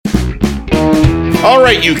All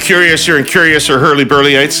right, you curiouser and curiouser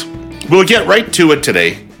hurly-burlyites, we'll get right to it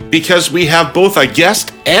today because we have both a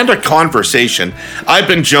guest and a conversation I've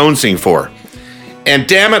been jonesing for. And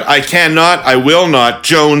damn it, I will not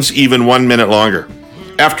jones even 1 minute longer.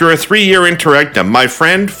 After a 3-year interregnum, my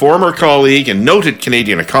friend, former colleague, and noted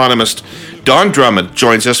Canadian economist, Don Drummond,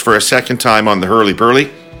 joins us for a second time on the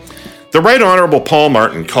Hurly-Burly. The Right Honourable Paul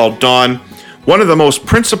Martin called Don one of the most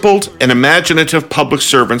principled and imaginative public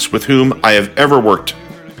servants with whom I have ever worked.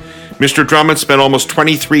 Mr. Drummond spent almost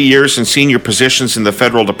 23 years in senior positions in the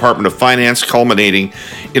Federal Department of Finance, culminating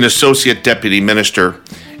in Associate Deputy Minister,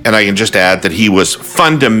 and I can just add that he was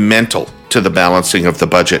fundamental to the balancing of the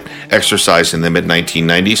budget exercise in the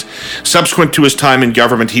mid-1990s. Subsequent to his time in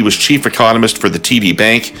government, he was chief economist for the TD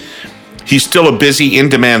Bank. He's still a busy,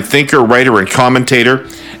 in-demand thinker, writer, and commentator,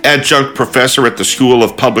 adjunct professor at the School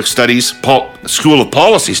of Policy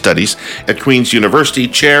Studies at Queen's University,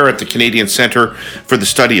 chair at the Canadian Centre for the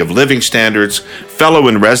Study of Living Standards, fellow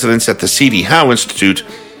in residence at the C.D. Howe Institute,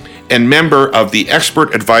 and member of the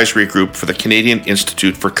Expert Advisory Group for the Canadian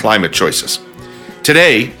Institute for Climate Choices.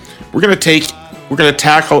 Today, we're going to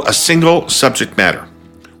tackle a single subject matter,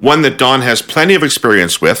 one that Don has plenty of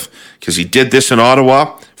experience with, because he did this in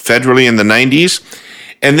Ottawa, federally in the 90s,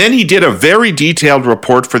 and then he did a very detailed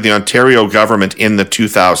report for the Ontario government in the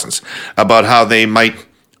 2000s about how they might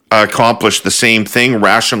accomplish the same thing,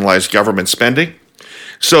 rationalize government spending.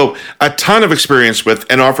 So a ton of experience with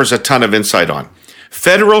and offers a ton of insight on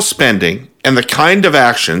federal spending and the kind of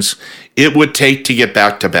actions it would take to get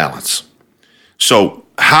back to balance. So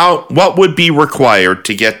what would be required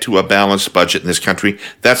to get to a balanced budget in this country?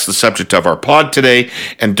 That's the subject of our pod today.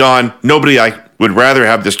 And Don, nobody I would rather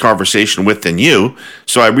have this conversation with than you.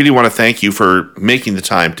 So I really want to thank you for making the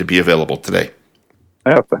time to be available today.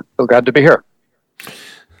 Yeah, so glad to be here.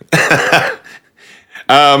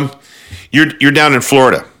 You're down in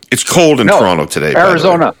Florida. It's cold in Toronto today.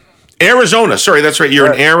 Arizona. Arizona. Sorry, that's right.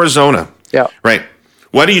 You're in Arizona. Yeah. Right.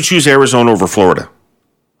 Why do you choose Arizona over Florida?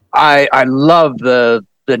 I love the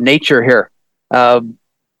nature here.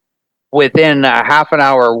 Within a half an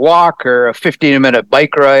hour walk or a 15-minute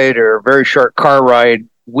bike ride or a very short car ride,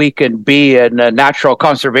 we can be in natural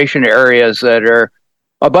conservation areas that are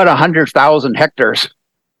about 100,000 hectares.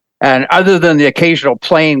 And other than the occasional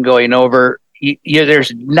plane going over,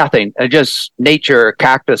 there's nothing. Just nature,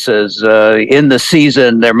 cactuses. In the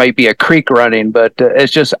season, there might be a creek running, but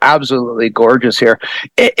it's just absolutely gorgeous here.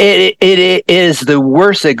 It is the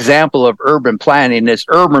worst example of urban planning. It's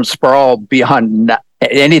urban sprawl beyond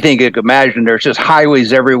anything you could imagine. There's just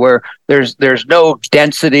highways everywhere. There's no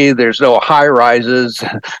density. There's no high rises.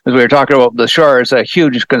 As we were talking about the shore, it's a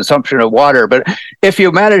huge consumption of water. But if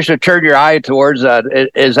you manage to turn your eye towards that, it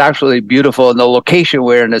is absolutely beautiful. And the location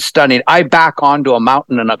we're in is stunning. I back onto a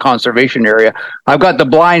mountain in a conservation area. I've got the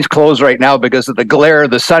blinds closed right now because of the glare of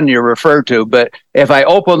the sun you referred to. But if I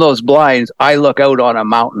open those blinds, I look out on a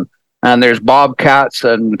mountain. And there's bobcats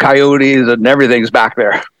and coyotes and everything's back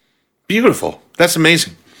there. Beautiful. That's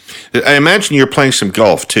amazing. I imagine you're playing some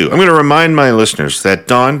golf, too. I'm going to remind my listeners that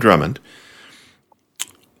Don Drummond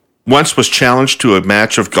once was challenged to a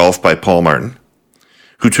match of golf by Paul Martin,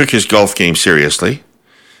 who took his golf game seriously.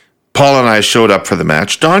 Paul and I showed up for the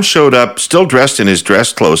match. Don showed up still dressed in his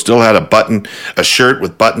dress clothes, still had a shirt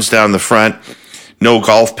with buttons down the front, no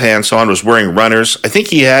golf pants on, was wearing runners. I think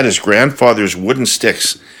he had his grandfather's wooden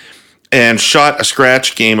sticks and shot a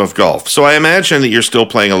scratch game of golf. So I imagine that you're still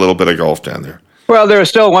playing a little bit of golf down there. Well, there was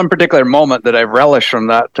still one particular moment that I relished from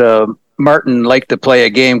that. Martin liked to play a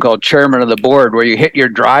game called Chairman of the Board, where you hit your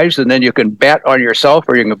drives and then you can bet on yourself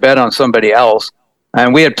or you can bet on somebody else.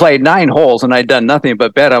 And we had played 9 holes and I'd done nothing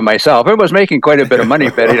but bet on myself. I was making quite a bit of money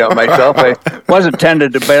betting on myself. I wasn't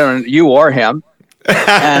tended to bet on you or him.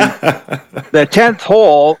 And the 10th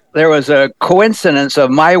hole, there was a coincidence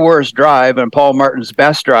of my worst drive and Paul Martin's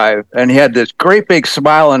best drive. And he had this great big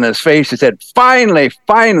smile on his face. He said, finally,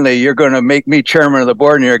 you're going to make me chairman of the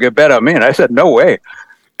board and you're going to bet on me. And I said, no way.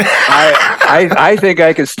 I think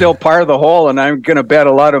I could still par the hole, and I'm going to bet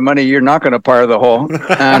a lot of money you're not going to par the hole.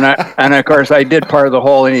 And of course, I did par the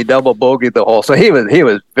hole, and he double bogeyed the hole. So he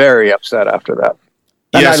was very upset after that.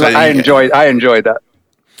 And yes, I enjoyed that.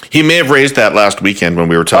 He may have raised that last weekend when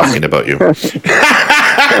we were talking about you.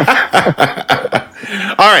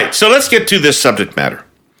 All right, so let's get to this subject matter.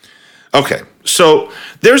 Okay, so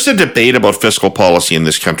there's a debate about fiscal policy in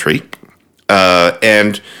this country,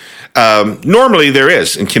 and normally there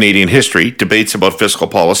is in Canadian history debates about fiscal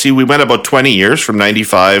policy. We went about 20 years from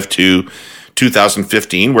 95 to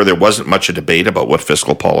 2015 where there wasn't much a debate about what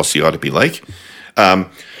fiscal policy ought to be like.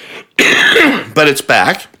 But it's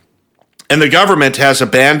back. And the government has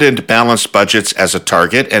abandoned balanced budgets as a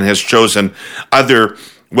target and has chosen other,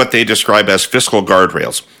 what they describe as fiscal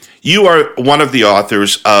guardrails. You are one of the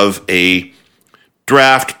authors of a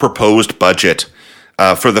draft proposed budget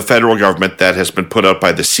for the federal government that has been put out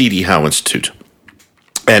by the C.D. Howe Institute.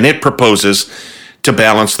 And it proposes to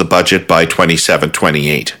balance the budget by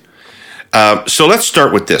 27-28. So let's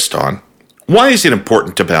start with this, Don. Why is it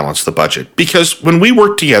important to balance the budget? Because when we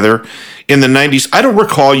worked together in the 90s, I don't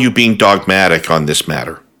recall you being dogmatic on this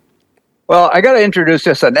matter. Well, I got to introduce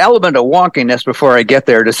just an element of wonkiness before I get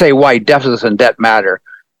there to say why deficits and debt matter.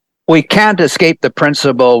 We can't escape the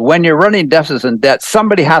principle when you're running deficits and debt,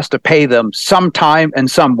 somebody has to pay them sometime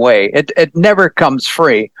and some way. It never comes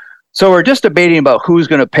free. So we're just debating about who's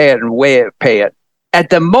going to pay it and way it pay it. At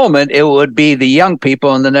the moment, it would be the young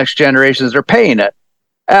people and the next generations that are paying it.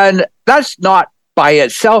 And that's not by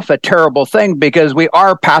itself a terrible thing because we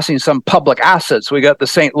are passing some public assets. We got the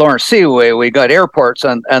St. Lawrence Seaway, we got airports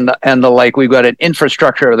and the like. We've got an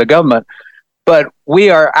infrastructure of the government. But we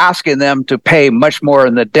are asking them to pay much more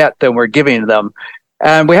in the debt than we're giving them.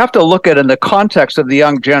 And we have to look at it in the context of the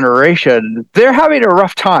young generation. They're having a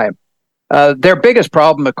rough time. Their biggest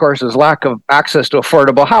problem, of course, is lack of access to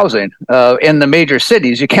affordable housing. In the major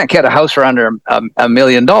cities, you can't get a house for under $1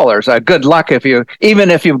 million. Good luck even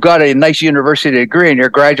if you've got a nice university degree and you're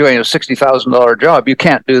graduating a $60,000 job, you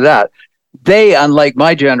can't do that. They, unlike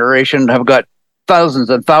my generation, have got thousands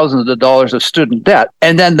and thousands of dollars of student debt.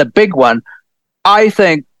 And then the big one, I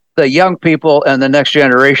think the young people and the next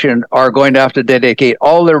generation are going to have to dedicate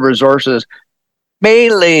all their resources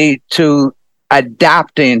mainly to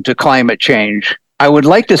adapting to climate change. I would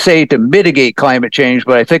like to say to mitigate climate change,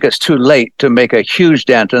 but I think it's too late to make a huge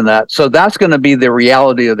dent in that. So that's going to be the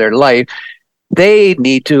reality of their life. They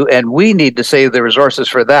need to, and we need to save the resources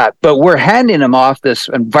for that. But we're handing them off this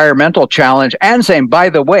environmental challenge and saying, by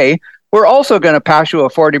the way, we're also going to pass you a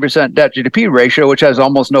 40% debt GDP ratio, which has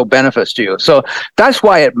almost no benefits to you. So that's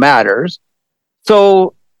why it matters.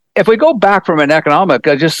 So if we go back from an economic,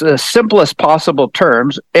 just the simplest possible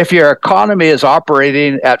terms, if your economy is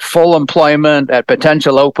operating at full employment, at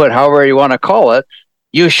potential output, however you want to call it,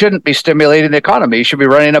 you shouldn't be stimulating the economy. You should be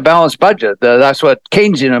running a balanced budget. That's what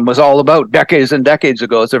Keynesianism was all about decades and decades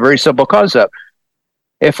ago. It's a very simple concept.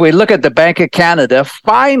 If we look at the Bank of Canada,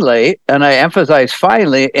 finally, and I emphasize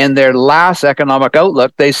finally, in their last economic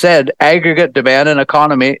outlook, they said aggregate demand and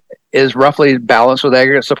economy is roughly balanced with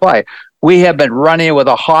aggregate supply. We have been running with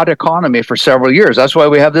a hot economy for several years. That's why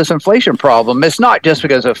we have this inflation problem. It's not just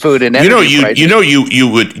because of food and energy prices. You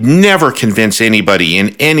would never convince anybody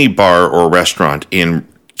in any bar or restaurant in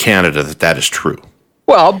Canada that is true.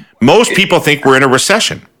 Well, most people think we're in a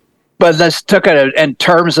recession. But let's look at it in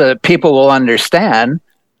terms that people will understand.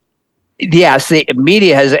 Yes, the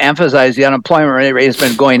media has emphasized the unemployment rate has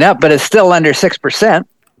been going up, but it's still under 6%.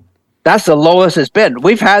 That's the lowest it's been.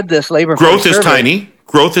 We've had this labor growth is tiny.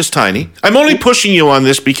 Growth is tiny. I'm only pushing you on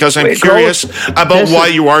this because I'm curious about why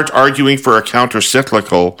you aren't arguing for a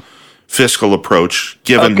counter-cyclical fiscal approach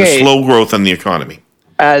given the slow growth in the economy.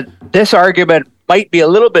 This argument might be a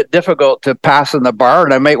little bit difficult to pass in the bar,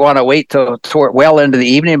 and I might want to wait till well into the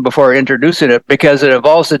evening before introducing it because it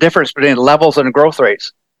involves the difference between levels and growth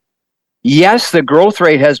rates. Yes, the growth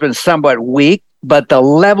rate has been somewhat weak, but the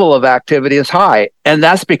level of activity is high, and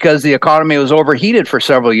that's because the economy was overheated for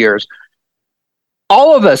several years.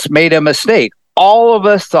 All of us made a mistake. All of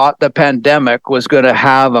us thought the pandemic was going to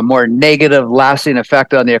have a more negative, lasting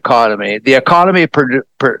effect on the economy. The economy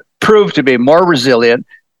proved to be more resilient,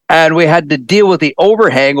 and we had to deal with the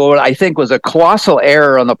overhang of what I think was a colossal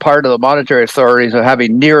error on the part of the monetary authorities of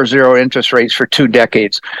having near zero interest rates for 2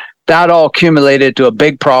 decades. That all accumulated to a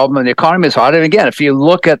big problem, and the economy is hot. And again, if you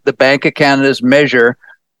look at the Bank of Canada's measure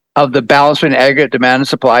of the balance between aggregate demand and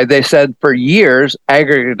supply, they said for years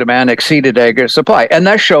aggregate demand exceeded aggregate supply, and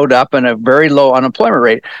that showed up in a very low unemployment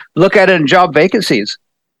rate. Look at it in job vacancies.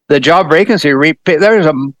 The job vacancy rate, there's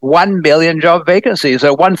 1 million job vacancies,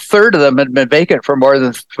 and 1/3 of them had been vacant for more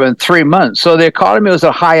than 3 months. So the economy was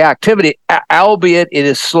a high activity, albeit it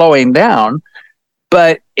is slowing down,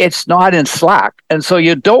 but it's not in slack. And so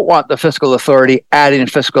you don't want the fiscal authority adding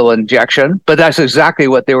fiscal injection, but that's exactly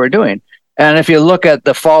what they were doing. And if you look at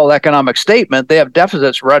the fall economic statement, they have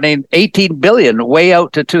deficits running $18 billion way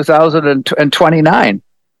out to 2029.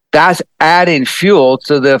 That's adding fuel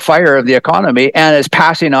to the fire of the economy and is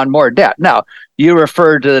passing on more debt. Now, you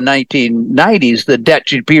referred to the 1990s. The debt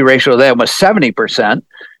GDP ratio then was 70%.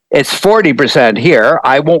 It's 40% here.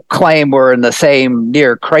 I won't claim we're in the same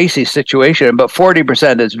near crisis situation, but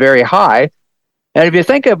 40% is very high. And if you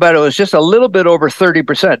think about it, it was just a little bit over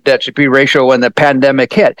 30% debt to GDP ratio when the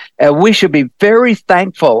pandemic hit. And we should be very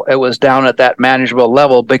thankful it was down at that manageable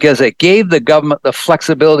level because it gave the government the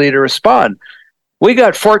flexibility to respond. We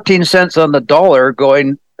got 14 cents on the dollar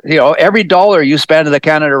going, every dollar you spend at the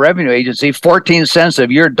Canada Revenue Agency, 14 cents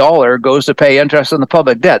of your dollar goes to pay interest on the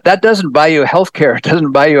public debt. That doesn't buy you healthcare. It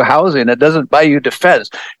doesn't buy you housing. It doesn't buy you defense.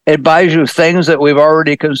 It buys you things that we've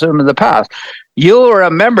already consumed in the past. You'll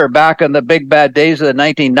remember back in the big bad days of the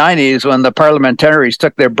 1990s when the parliamentarians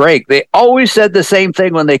took their break, they always said the same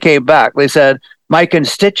thing when they came back. They said, my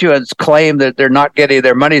constituents claim that they're not getting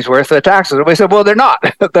their money's worth of taxes. And we said, well, they're not.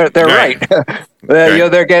 they're right.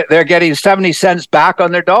 They're getting 70 cents back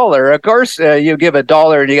on their dollar. Of course, you give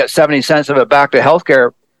 $1 and you get 70 cents of it back to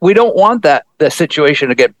healthcare. We don't want the situation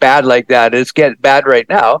to get bad like that. It's getting bad right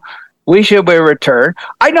now. We should be returned.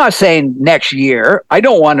 I'm not saying next year. I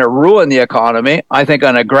don't want to ruin the economy. I think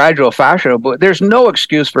on a gradual fashion, but there's no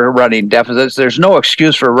excuse for running deficits. There's no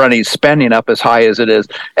excuse for running spending up as high as it is.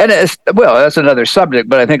 And that's another subject,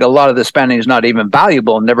 but I think a lot of the spending is not even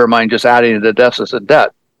valuable, never mind just adding to the deficit debt.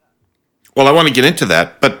 Well, I want to get into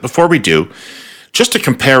that, but before we do, just a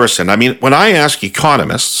comparison. I mean, when I ask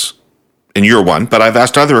economists, and you're one, but I've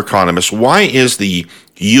asked other economists, why is the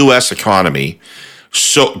U.S. economy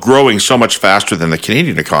growing so much faster than the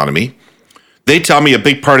Canadian economy? They tell me a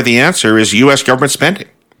big part of the answer is U.S. government spending.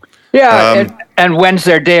 Yeah, and when's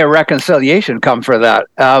their day of reconciliation come for that?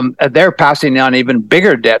 They're passing on even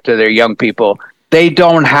bigger debt to their young people. They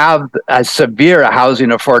don't have as severe a housing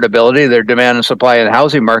affordability. Their demand and supply in the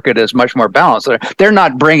housing market is much more balanced. They're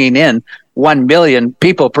not bringing in 1 million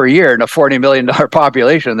people per year in a $40 million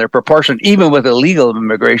population. Their proportion, even with illegal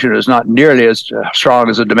immigration, is not nearly as strong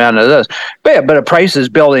as the demand of this. But a price is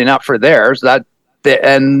building up for theirs,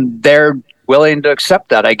 and they're willing to accept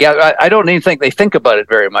that. I guess I don't even think they think about it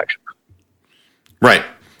very much. Right.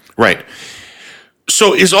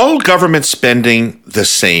 So is all government spending the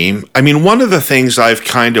same? I mean, one of the things I've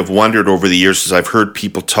kind of wondered over the years as I've heard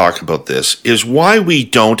people talk about this is why we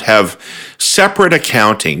don't have separate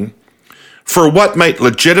accounting for what might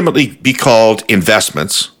legitimately be called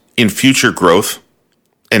investments in future growth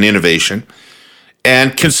and innovation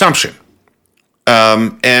and consumption.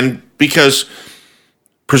 And because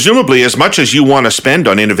presumably as much as you want to spend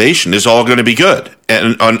on innovation is all going to be good,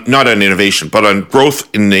 and not on innovation, but on growth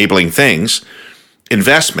enabling things.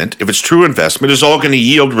 Investment, if it's true investment, is all going to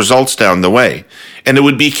yield results down the way. And it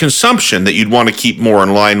would be consumption that you'd want to keep more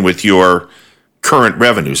in line with your current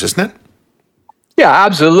revenues, isn't it? Yeah,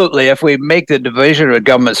 absolutely. If we make the division of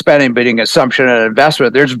government spending between consumption and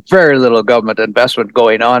investment, there's very little government investment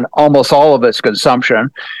going on. Almost all of it's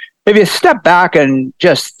consumption. If you step back and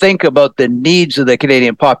just think about the needs of the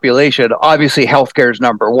Canadian population, obviously healthcare is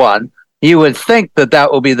number one. You would think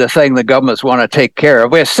that will be the thing the governments want to take care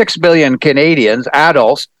of. We have 6 million Canadians,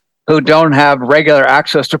 adults, who don't have regular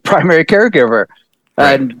access to primary caregiver.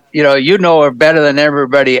 Right. And, you know better than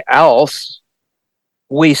everybody else,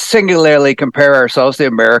 we singularly compare ourselves to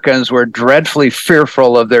Americans. We're dreadfully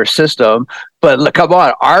fearful of their system. But look, come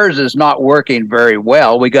on, ours is not working very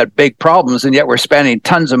well. We got big problems, and yet we're spending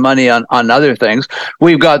tons of money on other things.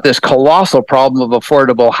 We've got this colossal problem of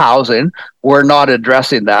affordable housing. We're not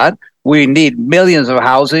addressing that. We need millions of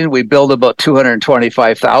housing. We build about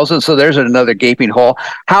 225,000. So there's another gaping hole.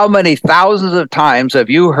 How many thousands of times have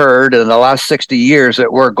you heard in the last 60 years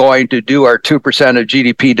that we're going to do our 2% of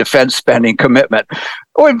GDP defense spending commitment?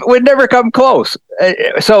 We'd never come close.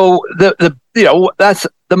 So that's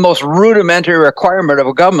the most rudimentary requirement of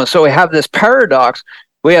a government. So we have this paradox.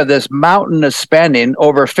 We have this mountain of spending,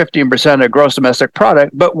 over 15% of gross domestic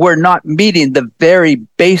product, but we're not meeting the very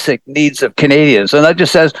basic needs of Canadians. And that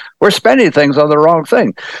just says we're spending things on the wrong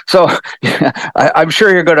thing. So I'm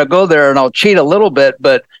sure you're going to go there and I'll cheat a little bit,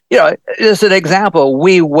 but as an example,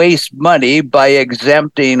 we waste money by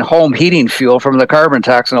exempting home heating fuel from the carbon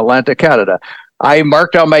tax in Atlantic Canada. I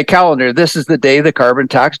marked on my calendar, this is the day the carbon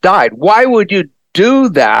tax died. Why would you do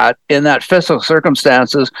that in that fiscal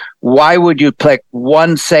circumstances? Why would you pick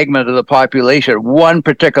one segment of the population, one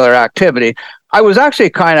particular activity? I was actually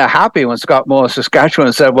kind of happy when Scott Moe of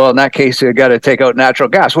Saskatchewan said, well, in that case, you got to take out natural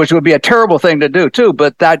gas, which would be a terrible thing to do too.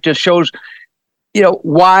 But that just shows,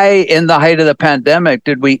 why in the height of the pandemic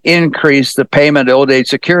did we increase the payment of old age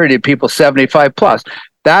security to people 75 plus?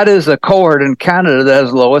 That is a cohort in Canada that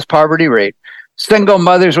has the lowest poverty rate. Single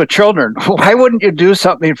mothers with children. Why wouldn't you do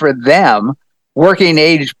something for them? Working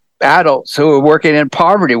age adults who are working in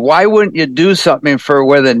poverty. Why wouldn't you do something for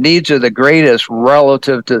where the needs are the greatest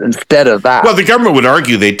relative to instead of that? Well, the government would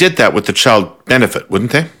argue they did that with the child benefit,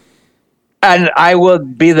 wouldn't they? And I will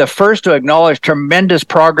be the first to acknowledge tremendous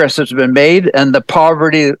progress has been made, and the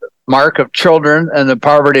poverty mark of children and the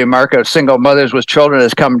poverty mark of single mothers with children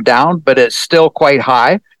has come down, but it's still quite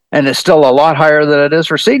high, and it's still a lot higher than it is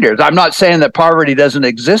for seniors. I'm not saying that poverty doesn't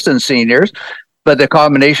exist in seniors, but the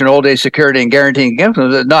combination of old age security and guaranteeing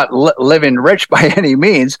income is not living rich by any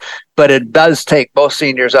means, but it does take most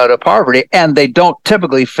seniors out of poverty, and they don't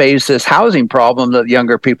typically face this housing problem that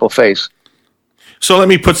younger people face. So let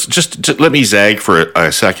me zag for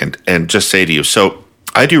a second and just say to you, so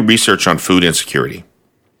I do research on food insecurity.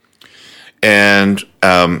 And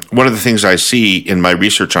one of the things I see in my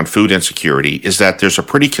research on food insecurity is that there's a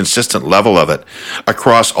pretty consistent level of it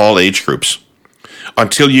across all age groups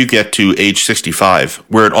until you get to age 65,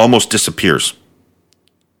 where it almost disappears.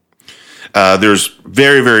 There's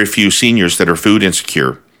very, very few seniors that are food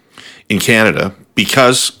insecure in Canada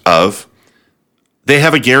because of they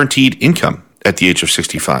have a guaranteed income at the age of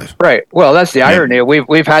 65. Right. Well, that's the irony. Yeah.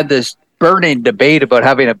 We've had this burning debate about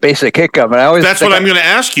having a basic income, and that's what I'm going to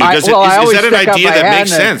ask you. Is that an idea that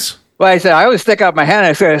makes sense? Well, I always stick out my hand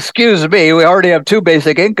and say, excuse me, we already have two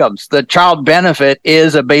basic incomes. The child benefit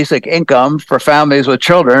is a basic income for families with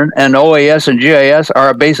children, and OAS and GIS are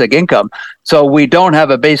a basic income. So we don't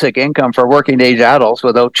have a basic income for working age adults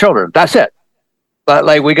without children. That's it. But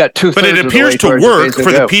we got two. But it appears to work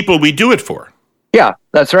for the people we do it for. Yeah,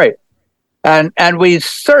 that's right. And we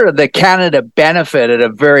sort of the Canada benefit at a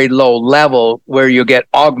very low level where you get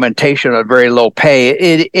augmentation of very low pay.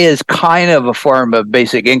 It is kind of a form of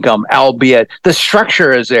basic income, albeit the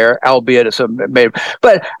structure is there, albeit it's made.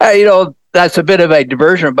 But, that's a bit of a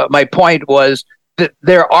diversion. But my point was that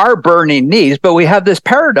there are burning needs, but we have this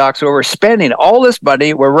paradox where we're spending all this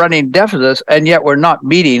money, we're running deficits, and yet we're not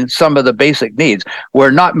meeting some of the basic needs.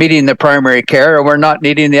 We're not meeting the primary care, and we're not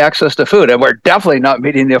meeting the access to food, and we're definitely not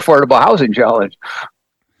meeting the affordable housing challenge.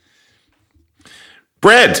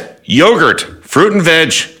 Bread, yogurt, fruit and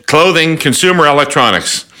veg, clothing, consumer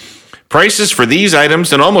electronics. Prices for these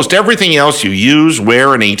items and almost everything else you use,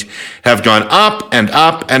 wear, and eat have gone up and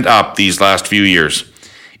up and up these last few years.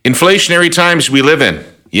 Inflationary times we live in.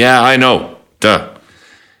 Yeah, I know. Duh.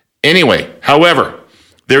 Anyway, however,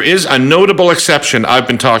 there is a notable exception I've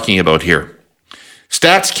been talking about here.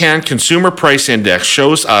 StatsCan Consumer Price Index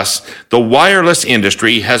shows us the wireless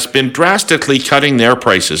industry has been drastically cutting their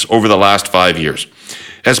prices over the last 5 years,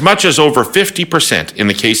 as much as over 50% in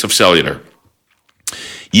the case of cellular.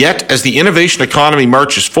 Yet, as the innovation economy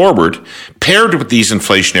marches forward, paired with these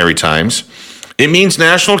inflationary times, it means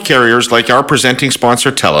national carriers like our presenting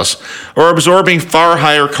sponsor TELUS are absorbing far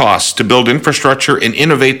higher costs to build infrastructure and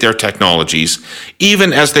innovate their technologies,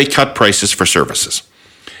 even as they cut prices for services.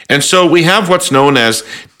 And so we have what's known as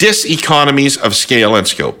diseconomies of scale and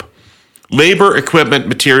scope. Labor, equipment,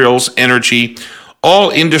 materials, energy, all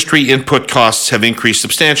industry input costs have increased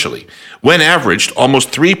substantially, when averaged almost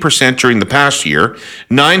 3% during the past year,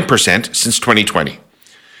 9% since 2020.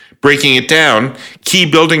 Breaking it down, key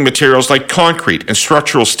building materials like concrete and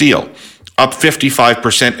structural steel, up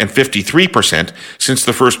 55% and 53% since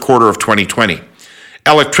the first quarter of 2020.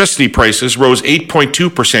 Electricity prices rose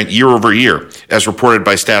 8.2% year over year, as reported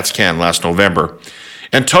by StatsCan last November.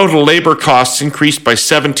 And total labor costs increased by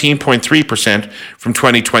 17.3% from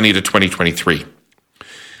 2020 to 2023.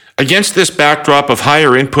 Against this backdrop of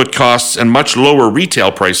higher input costs and much lower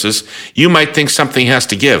retail prices, you might think something has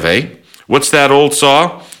to give, eh? What's that old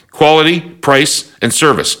saw? Quality, price, and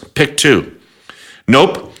service. Pick two.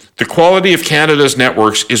 Nope. The quality of Canada's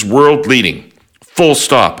networks is world-leading. Full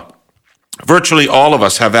stop. Virtually all of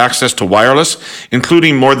us have access to wireless,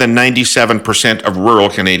 including more than 97% of rural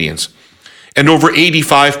Canadians. And over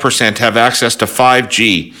 85% have access to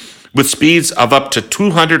 5G, with speeds of up to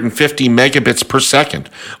 250 megabits per second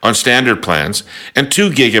on standard plans and 2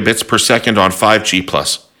 gigabits per second on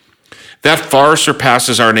 5G+. That far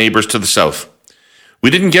surpasses our neighbors to the south. We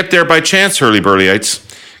didn't get there by chance, hurly-burlyites.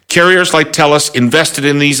 Carriers like TELUS invested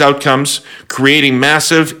in these outcomes, creating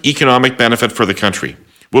massive economic benefit for the country.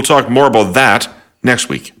 We'll talk more about that next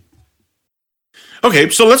week. Okay,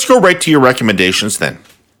 so let's go right to your recommendations then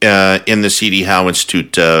in the C.D. Howe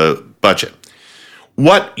Institute budget.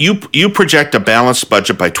 What you project a balanced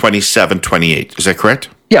budget by 27-28, is that correct?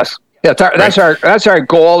 Yes. Yeah, that's our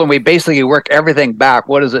goal, and we basically work everything back.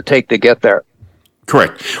 What does it take to get there?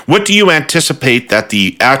 Correct. What do you anticipate that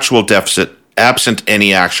the actual deficit, absent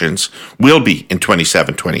any actions, will be in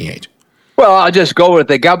 27-28? Well, I'll just go with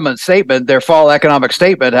the government statement. Their fall economic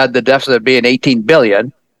statement had the deficit being $18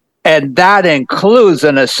 billion, and that includes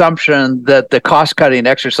an assumption that the cost-cutting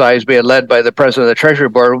exercise being led by the president of the Treasury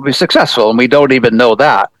Board will be successful, and we don't even know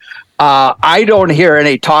that. I don't hear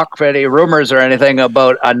any talk, any rumors or anything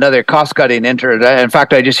about another cost-cutting interest. In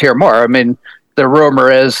fact, I just hear more. I mean, the rumor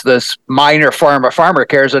is this minor farmer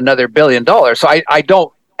cares another $1 billion. So I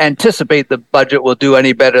don't anticipate the budget will do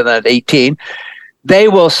any better than 18. They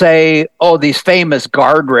will say, oh, these famous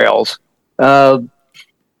guardrails.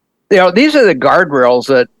 These are the guardrails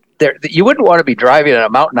that you wouldn't want to be driving on a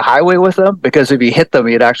mountain highway with them, because if you hit them,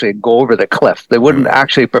 you'd actually go over the cliff. They wouldn't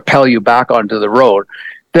actually propel you back onto the road.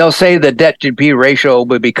 They'll say the debt-to-GDP ratio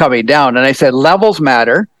would be coming down. And I said, levels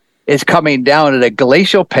matter. It's coming down at a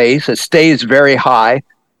glacial pace. It stays very high.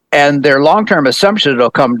 And their long-term assumptions it'll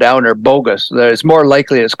come down are bogus. It's more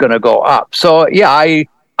likely it's going to go up. So, yeah,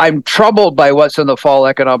 I'm troubled by what's in the fall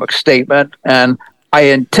economic statement. And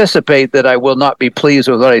I anticipate that I will not be pleased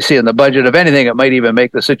with what I see in the budget. If anything, it might even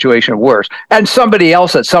make the situation worse. And somebody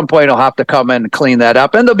else at some point will have to come in and clean that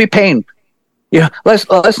up. And there'll be pain.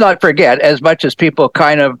 Let's not forget, as much as people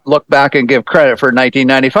kind of look back and give credit for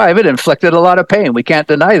 1995, it inflicted a lot of pain. We can't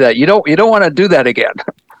deny that. You don't want to do that again.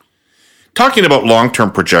 Talking about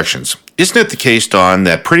long-term projections, isn't it the case, Don,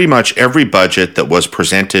 that pretty much every budget that was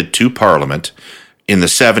presented to Parliament in the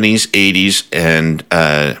 70s, 80s, and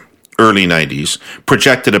early 90s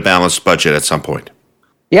projected a balanced budget at some point?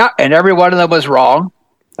 Yeah, and every one of them was wrong.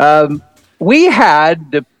 We had,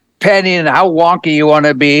 depending on how wonky you want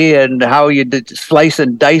to be and how you slice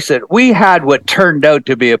and dice it, we had what turned out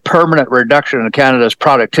to be a permanent reduction in Canada's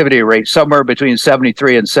productivity rate, somewhere between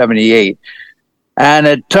 73 and 78. And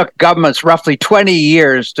it took governments roughly 20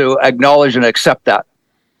 years to acknowledge and accept that.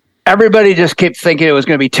 Everybody just kept thinking it was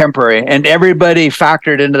going to be temporary, and everybody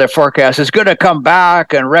factored into their forecast, it's going to come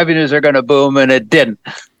back and revenues are going to boom, and it didn't.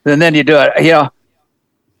 And then you do it,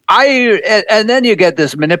 and then you get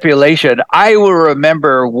this manipulation. I will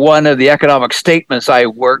remember one of the economic statements I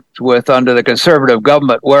worked with under the Conservative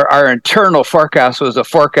government, where our internal forecast was a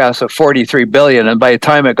forecast of 43 billion, and by the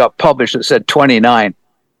time it got published, it said 29.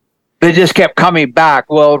 They just kept coming back.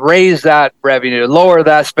 Well, raise that revenue, lower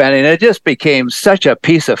that spending. It just became such a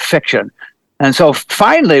piece of fiction. And so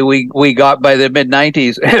finally we got, by the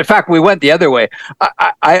mid-90s. In fact, we went the other way.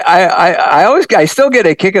 I still get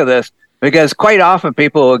a kick of this, because quite often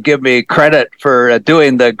people will give me credit for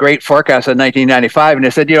doing the great forecast in 1995. And they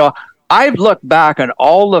said, I've looked back on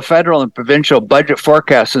all the federal and provincial budget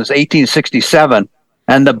forecasts since 1867.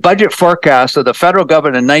 And the budget forecast of the federal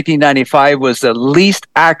government in 1995 was the least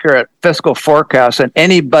accurate fiscal forecast in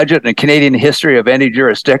any budget in Canadian history of any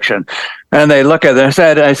jurisdiction. And they look at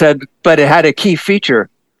it, I said, but it had a key feature.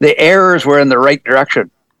 The errors were in the right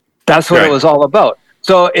direction. That's what it was all about.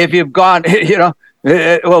 So if you've gone,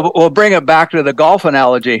 we'll bring it back to the golf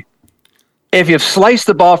analogy. If you've sliced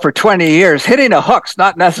the ball for 20 years, hitting a hook's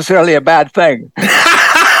not necessarily a bad thing.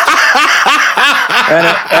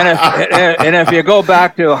 And if you go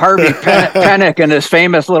back to Harvey Penick in his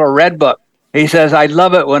famous little red book, he says, I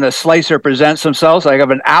love it when a slicer presents themselves. I have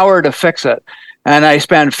an hour to fix it. And I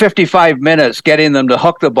spend 55 minutes getting them to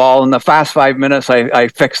hook the ball. In the fast 5 minutes, I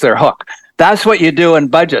fix their hook. That's what you do in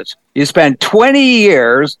budgets. You spend 20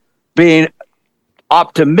 years being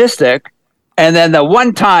optimistic. And then the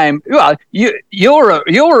one time,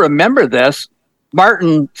 you'll remember this.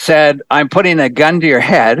 Martin said, I'm putting a gun to your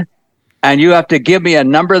head, and you have to give me a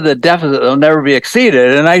number of the deficit that will never be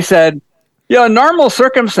exceeded. And I said, in normal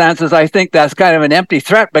circumstances, I think that's kind of an empty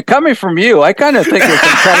threat. But coming from you, I kind of think there's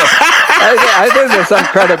some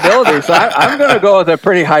credibility. So I'm going to go with a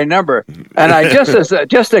pretty high number. And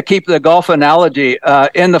just to keep the golf analogy,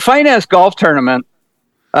 in the finance golf tournament,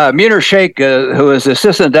 Munir Sheikh, who is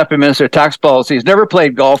Assistant Deputy Minister of Tax Policy, he's never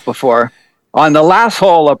played golf before. On the last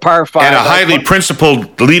hole of par 5. And a highly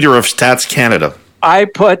principled leader of Stats Canada. I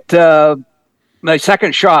put my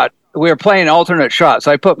second shot. We were playing alternate shots.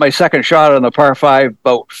 I put my second shot on the par 5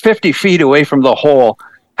 about 50 feet away from the hole.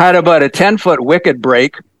 Had about a 10-foot wicket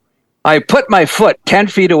break. I put my foot 10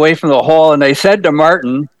 feet away from the hole, and I said to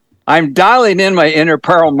Martin, I'm dialing in my inner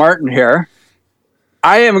Pearl Martin here.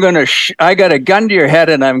 I am going to, I got a gun to your head,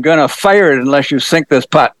 and I'm going to fire it unless you sink this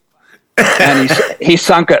putt. And he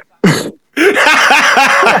sunk it.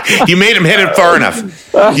 You made him hit it far enough.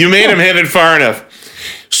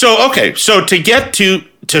 So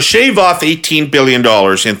to shave off $18 billion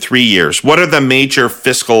in 3 years, what are the major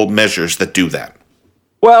fiscal measures that do that?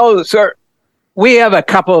 Well, sir, we have a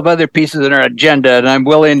couple of other pieces in our agenda, and I'm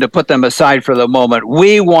willing to put them aside for the moment.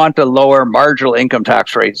 We want to lower marginal income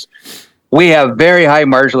tax rates. We have very high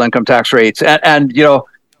marginal income tax rates. And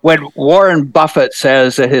when Warren Buffett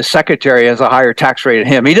says that his secretary has a higher tax rate than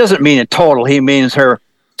him, he doesn't mean in total. He means her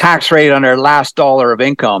tax rate on her last dollar of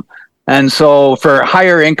income. And so for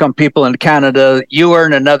higher income people in Canada, you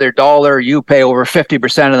earn another dollar, you pay over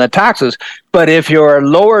 50% of the taxes. But if you're a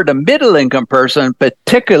lower to middle income person,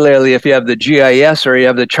 particularly if you have the GIS or you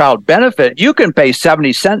have the child benefit, you can pay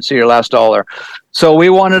 70 cents of your last dollar. So we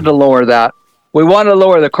wanted to lower that. We want to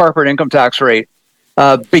lower the corporate income tax rate.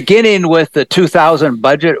 Beginning with the 2000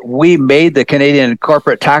 budget, we made the Canadian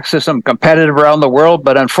corporate tax system competitive around the world,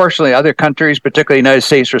 but unfortunately other countries, particularly the United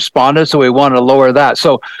States, responded, so we want to lower that.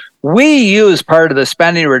 So we use part of the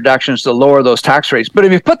spending reductions to lower those tax rates. But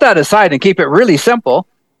if you put that aside and keep it really simple,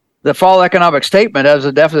 the fall economic statement has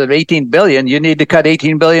a deficit of 18 billion, you need to cut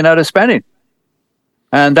 18 billion out of spending.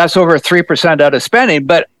 And that's over 3% out of spending.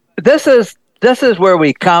 But this is where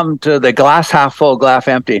we come to the glass half full, glass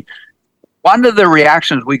empty. One of the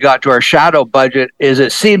reactions we got to our shadow budget is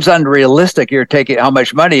it seems unrealistic you're taking how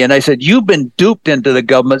much money. And I said, you've been duped into the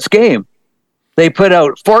government's game. They put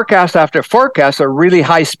out forecast after forecast of really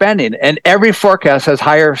high spending, and every forecast has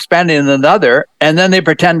higher spending than another, and then they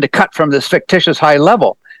pretend to cut from this fictitious high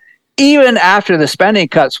level. Even after the spending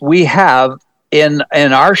cuts we have in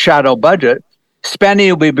our shadow budget, spending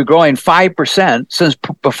will be growing 5% since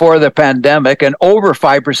before the pandemic and over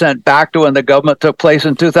 5% back to when the government took place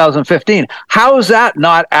in 2015. How is that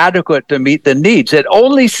not adequate to meet the needs? It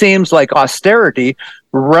only seems like austerity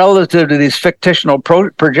relative to these fictional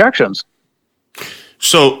projections.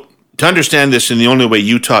 So to understand this, and the only way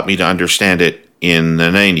you taught me to understand it in the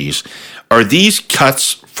 90s, are these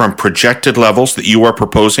cuts from projected levels that you are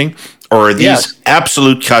proposing, or are these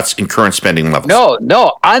absolute cuts in current spending levels?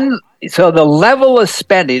 No. So the level of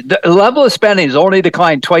spending has only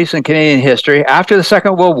declined twice in Canadian history. After the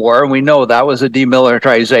Second World War, and we know that was a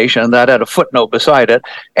demilitarization, that had a footnote beside it,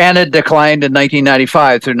 and it declined in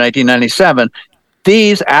 1995 through 1997.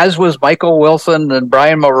 These, as was Michael Wilson and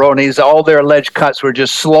Brian Mulroney's, all their alleged cuts were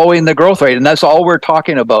just slowing the growth rate, and that's all we're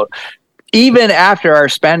talking about. Even after our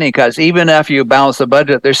spending cuts, even after you balance the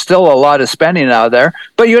budget, there's still a lot of spending out there,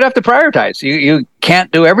 but you'd have to prioritize. You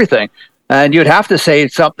can't do everything. And you'd have to say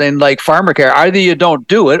something like pharmacare. Either you don't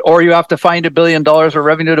do it, or you have to find $1 billion of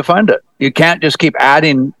revenue to fund it. You can't just keep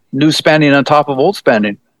adding new spending on top of old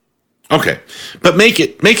spending. Okay, but make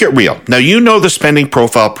it real. Now, you know the spending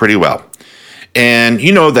profile pretty well. And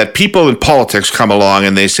you know that people in politics come along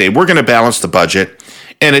and they say, we're going to balance the budget,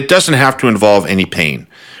 and it doesn't have to involve any pain.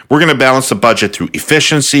 We're going to balance the budget through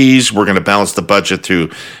efficiencies. We're going to balance the budget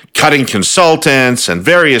through cutting consultants and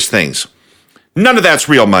various things. None of that's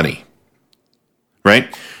real money,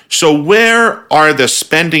 right? So where are the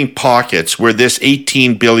spending pockets where this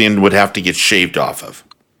 $18 billion would have to get shaved off of?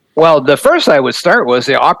 Well, the first I would start was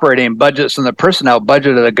the operating budgets and the personnel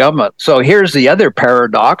budget of the government. So here's the other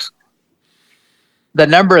paradox. The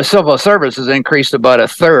number of civil service has increased about a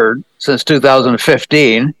third since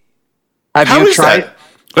 2015. How is that?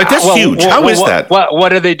 Like, that's huge. How is that?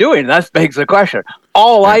 What are they doing? That begs the question.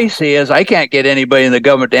 All I see is I can't get anybody in the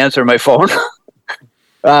government to answer my phone.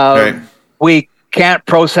 We can't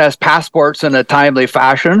process passports in a timely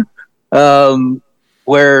fashion.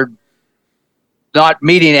 We're not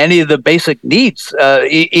meeting any of the basic needs,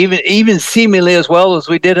 even seemingly as well as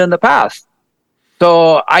we did in the past.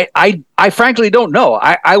 So I frankly don't know.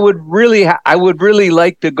 I would really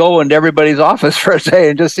like to go into everybody's office for a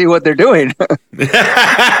day and just see what they're doing.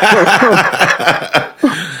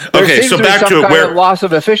 Okay, so back to where loss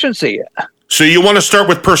of efficiency. So you want to start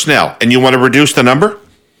with personnel, and you want to reduce the number?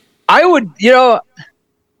 I would,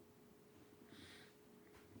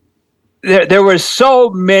 there were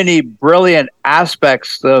so many brilliant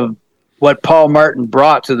aspects of what Paul Martin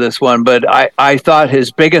brought to this one, but I thought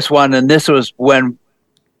his biggest one, and this was when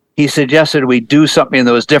he suggested we do something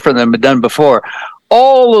that was different than been done before.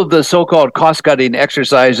 All of the so-called cost-cutting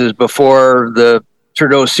exercises before the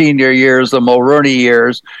Trudeau senior years, the Mulroney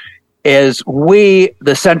years, is we,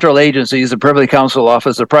 the central agencies, the Privy Council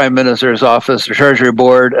Office, the Prime Minister's Office, the Treasury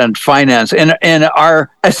Board, and Finance, in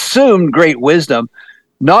our assumed great wisdom,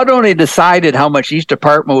 not only decided how much each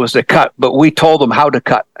department was to cut, but we told them how to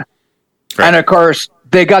cut. Right. And of course,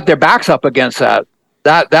 they got their backs up against that.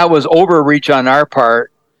 That was overreach on our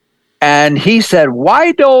part. And he said,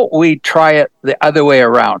 why don't we try it the other way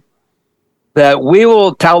around? That we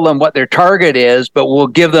will tell them what their target is, but we'll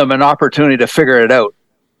give them an opportunity to figure it out.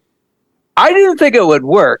 I didn't think it would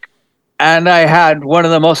work. And I had one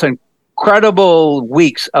of the most incredible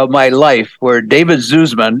weeks of my life where David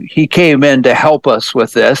Zuzman, he came in to help us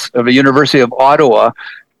with this, of the University of Ottawa,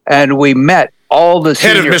 and we met all the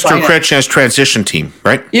head of Mr. Chrétien's transition team,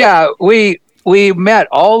 right? Yeah, we met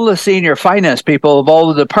all the senior finance people of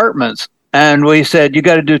all the departments, and we said, you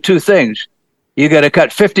got to do two things. You got to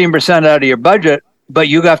cut 15% out of your budget, but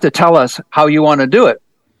you have to tell us how you want to do it.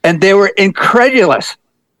 And they were incredulous.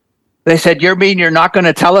 They said, "You mean you're not going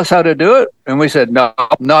to tell us how to do it?" And we said, "No,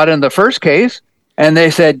 not in the first case." And they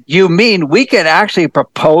said, "You mean we can actually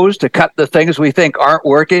propose to cut the things we think aren't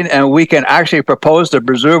working, and we can actually propose to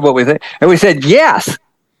preserve what we think?" And we said, "Yes."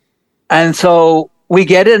 And so we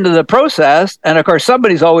get into the process, and of course,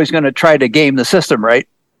 somebody's always going to try to game the system, right?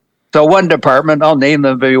 So one department, I'll name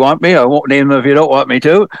them if you want me, I won't name them if you don't want me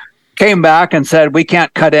to, came back and said, "We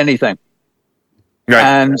can't cut anything." Right.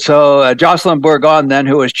 And so Jocelyn Bourgon, then,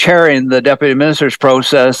 who was chairing the deputy minister's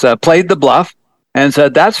process, played the bluff and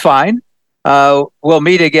said, "That's fine. We'll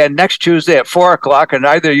meet again next Tuesday at 4:00, and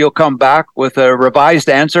either you'll come back with a revised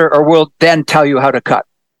answer, or we'll then tell you how to cut.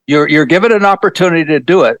 You're given an opportunity to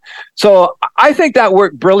do it." So I think that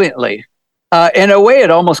worked brilliantly. In a way,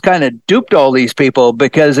 it almost kind of duped all these people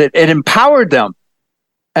because it empowered them.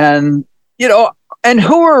 And, and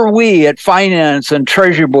who are we at Finance and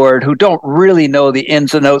Treasury Board who don't really know the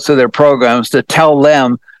ins and outs of their programs to tell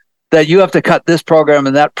them that you have to cut this program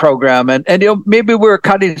and that program? And maybe we were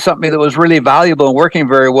cutting something that was really valuable and working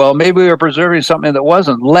very well. Maybe we were preserving something that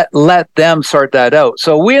wasn't. Let them sort that out.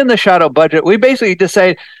 So we in the shadow budget, we basically just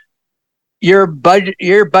say, your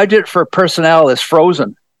budget for personnel is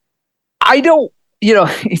frozen. I don't, the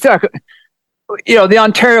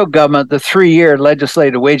Ontario government, the 3-year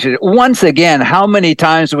legislative wage, once again, how many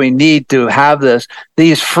times do we need to have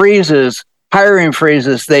these freezes, hiring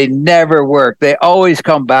freezes? They never work. They always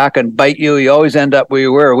come back and bite you. You always end up where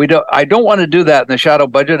you were. I don't want to do that in the shadow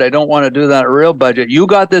budget. I don't want to do that in a real budget. You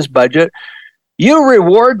got this budget. You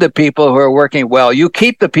reward the people who are working well. You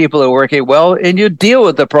keep the people who are working well, and you deal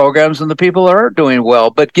with the programs and the people who aren't doing well,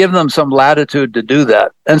 but give them some latitude to do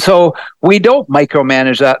that. And so we don't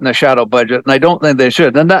micromanage that in the shadow budget, and I don't think they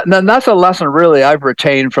should. And that's a lesson really I've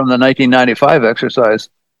retained from the 1995 exercise.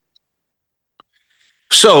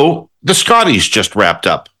 So the Scotties just wrapped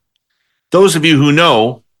up. Those of you who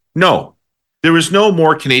know, there is no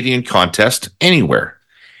more Canadian contest anywhere.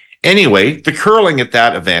 Anyway, the curling at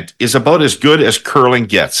that event is about as good as curling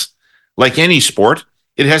gets. Like any sport,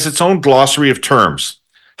 it has its own glossary of terms: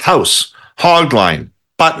 house, hogline,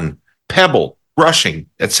 button, pebble,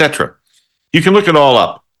 brushing, etc. You can look it all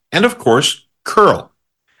up. And of course, curl.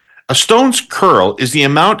 A stone's curl is the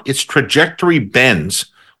amount its trajectory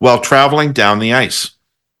bends while traveling down the ice.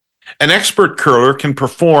 An expert curler can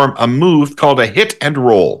perform a move called a hit and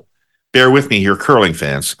roll. Bear with me here, curling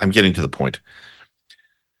fans. I'm getting to the point.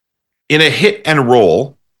 In a hit and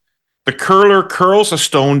roll, the curler curls a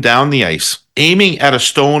stone down the ice, aiming at a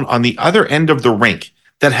stone on the other end of the rink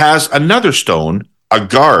that has another stone, a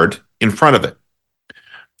guard, in front of it.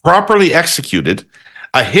 Properly executed,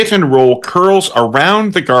 a hit and roll curls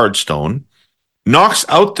around the guard stone, knocks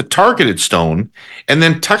out the targeted stone, and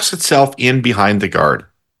then tucks itself in behind the guard.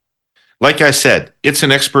 Like I said, it's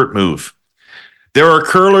an expert move. There are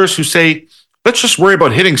curlers who say, "Let's just worry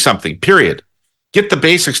about hitting something, period. Get the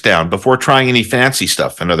basics down before trying any fancy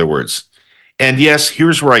stuff," in other words. And yes,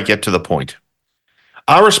 here's where I get to the point.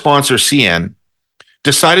 Our sponsor, CN,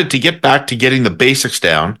 decided to get back to getting the basics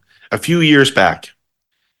down a few years back.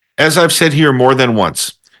 As I've said here more than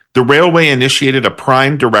once, the railway initiated a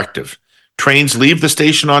prime directive. Trains leave the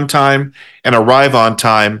station on time and arrive on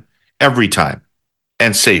time every time,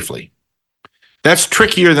 and safely. That's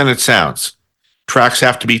trickier than it sounds. Tracks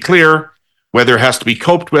have to be clear, weather has to be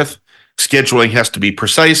coped with, scheduling has to be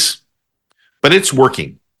precise, but it's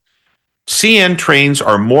working. CN trains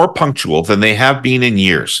are more punctual than they have been in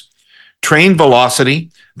years. Train velocity,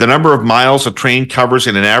 the number of miles a train covers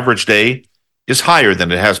in an average day, is higher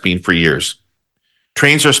than it has been for years.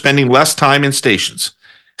 Trains are spending less time in stations.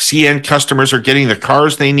 CN customers are getting the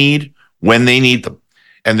cars they need when they need them,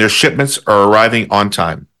 and their shipments are arriving on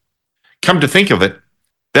time. Come to think of it,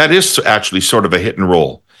 that is actually sort of a hit and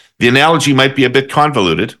roll. The analogy might be a bit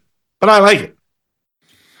convoluted, but I like it.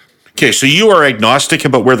 Okay, so you are agnostic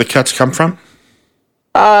about where the cuts come from?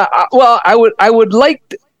 Well, I would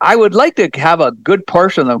like to have a good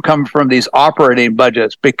portion of them come from these operating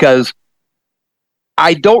budgets, because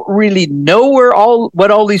I don't really know what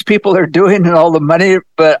all these people are doing and all the money,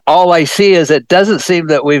 but all I see is it doesn't seem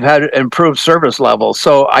that we've had improved service levels.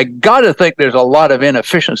 So I got to think there's a lot of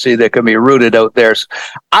inefficiency that can be rooted out there. So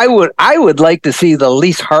I would like to see the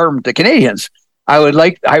least harm to Canadians. I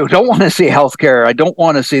don't want to see healthcare. I don't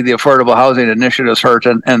want to see the affordable housing initiatives hurt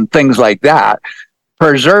and things like that.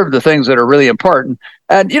 Preserve the things that are really important.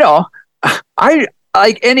 And, I,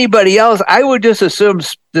 like anybody else, I would just assume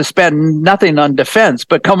to spend nothing on defense.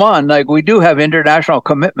 But come on, we do have international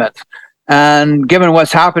commitments. And given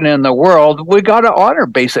what's happening in the world, we got to honor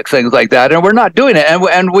basic things like that. And we're not doing it.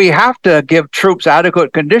 And we have to give troops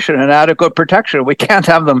adequate condition and adequate protection. We can't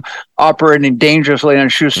have them operating dangerously on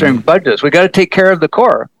shoestring budgets. We got to take care of the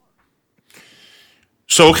core.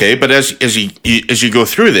 So, okay, but as you go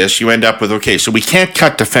through this, you end up with, okay, so we can't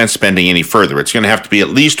cut defense spending any further. It's going to have to be at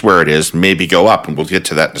least where it is, maybe go up, and we'll get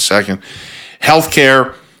to that in a second.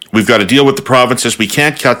 Healthcare, we've got to deal with the provinces. We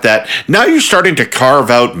can't cut that. Now you're starting to carve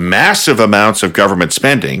out massive amounts of government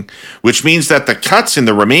spending, which means that the cuts in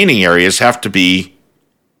the remaining areas have to be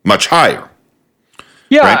much higher.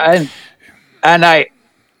 Yeah, right?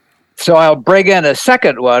 So I'll bring in a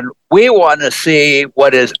second one. We want to see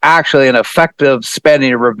what is actually an effective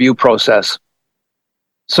spending review process.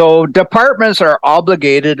 So departments are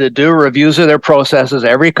obligated to do reviews of their processes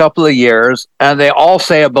every couple of years, and they all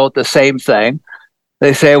say about the same thing.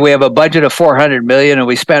 They say we have a budget of $400 million and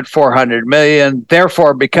we spent $400 million.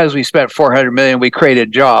 Therefore, because we spent $400 million, we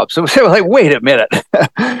created jobs. So we're like, wait a minute.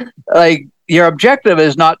 Like, your objective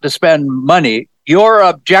is not to spend money. Your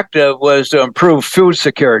objective was to improve food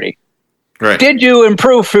security. Right. Did you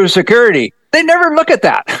improve food security? They never look at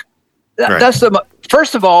that. Right. That's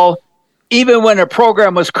first of all, even when a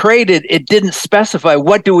program was created, it didn't specify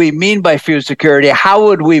what do we mean by food security? How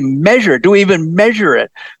would we measure it? Do we even measure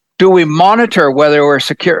it? Do we monitor whether we're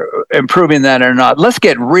improving that or not? Let's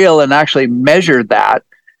get real and actually measure that.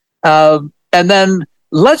 And then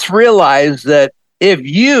let's realize that if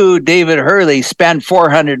you, David Hurley, spend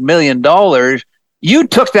 $400 million, you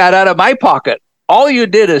took that out of my pocket. All you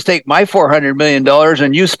did is take my $400 million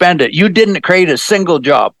and you spend it. You didn't create a single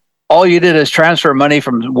job. All you did is transfer money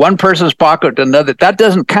from one person's pocket to another. That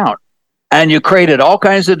doesn't count. And you created all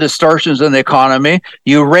kinds of distortions in the economy.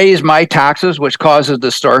 You raise my taxes, which causes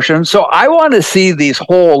distortion. So I want to see these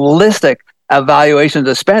holistic evaluations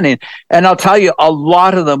of spending. And I'll tell you, a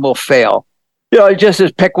lot of them will fail. Just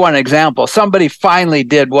to pick one example, somebody finally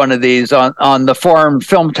did one of these on the foreign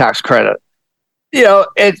film tax credit.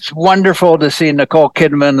 It's wonderful to see Nicole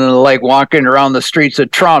Kidman and the like walking around the streets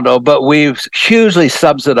of Toronto, but we've hugely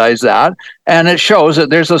subsidized that. And it shows that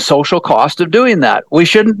there's a social cost of doing that. We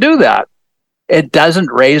shouldn't do that. It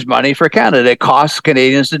doesn't raise money for Canada. It costs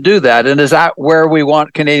Canadians to do that. And is that where we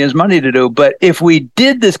want Canadians' money to do? But if we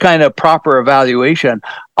did this kind of proper evaluation,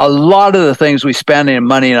 a lot of the things we spend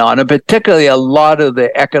money on, and particularly a lot of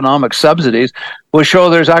the economic subsidies, will show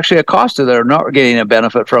there's actually a cost to that or not getting a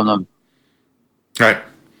benefit from them. Right.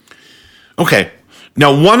 Okay.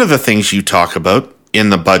 Now, one of the things you talk about in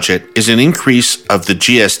the budget is an increase of the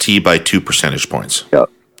GST by 2 percentage points. Yep.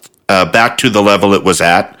 Back to the level it was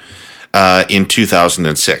at in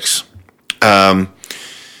 2006. Why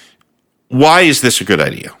is this a good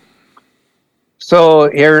idea?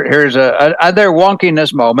 So here's another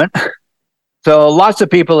wonkiness moment. So lots of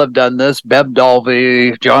people have done this. Bev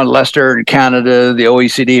Dalby, John Lester in Canada, the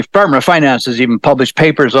OECD, Department of Finance has even published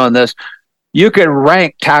papers on this. You can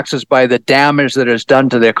rank taxes by the damage that is done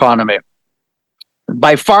to the economy.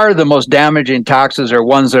 By far, the most damaging taxes are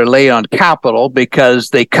ones that are laid on capital because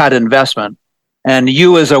they cut investment. And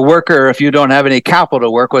you as a worker, if you don't have any capital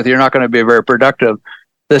to work with, you're not going to be very productive.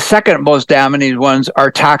 The second most damaging ones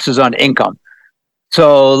are taxes on income.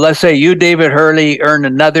 So let's say you, David Hurley, earn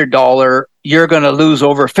another dollar. You're going to lose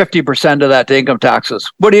over 50% of that to income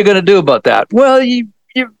taxes. What are you going to do about that? Well, you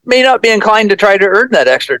may not be inclined to try to earn that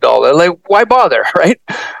extra dollar. Like, why bother, right?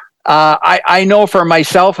 I know for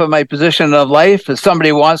myself and my position of life, if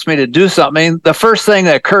somebody wants me to do something, the first thing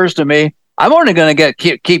that occurs to me, I'm only going to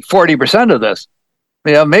keep 40% of this.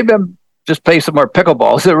 Maybe I'm just play some more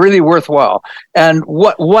pickleball. Is it really worthwhile? And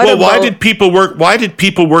why did people work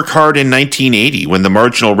hard in 1980 when the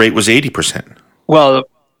marginal rate was 80%? Well,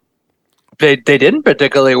 they didn't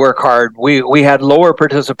particularly work hard. We had lower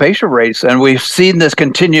participation rates, and we've seen this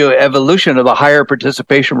continued evolution of a higher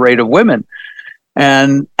participation rate of women.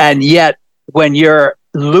 And yet, when you're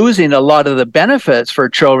losing a lot of the benefits for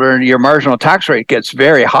children, your marginal tax rate gets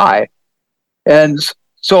very high. And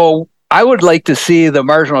so I would like to see the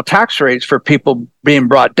marginal tax rates for people being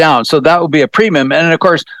brought down. So that would be a premium. And of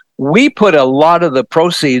course, we put a lot of the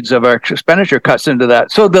proceeds of our expenditure cuts into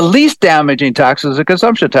that. So the least damaging tax is a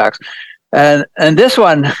consumption tax. And this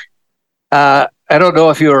one, I don't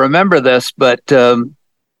know if you remember this, but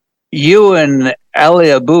you and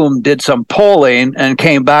Elia Boom did some polling and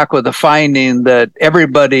came back with the finding that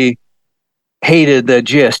everybody hated the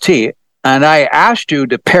GST. And I asked you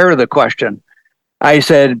to pair the question. I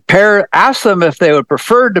said, ask them if they would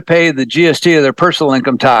prefer to pay the GST or their personal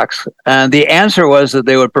income tax. And the answer was that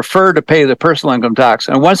they would prefer to pay the personal income tax.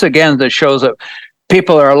 And once again, that shows that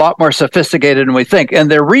people are a lot more sophisticated than we think.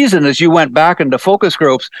 And the reason is you went back into focus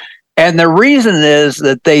groups And the reason is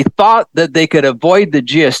that they thought that they could avoid the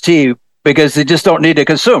GST because they just don't need to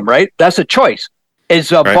consume, right? That's a choice.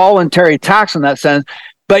 It's a voluntary tax in that sense,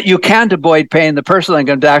 but you can't avoid paying the personal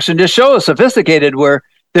income tax. And just show us sophisticated where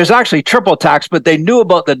there's actually triple tax, but they knew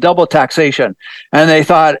about the double taxation. And they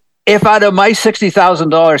thought, if out of my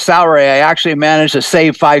 $60,000 salary, I actually manage to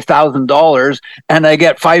save $5,000 and I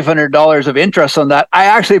get $500 of interest on that, I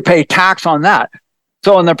actually pay tax on that.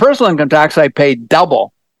 So on the personal income tax, I pay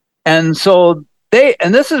double. And so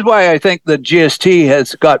and this is why I think the GST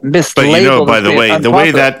has got mislabeled. But you know, by the way,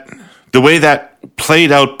 the way that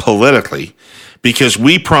played out politically, because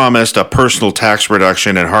we promised a personal tax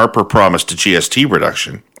reduction and Harper promised a GST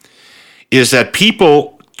reduction, is that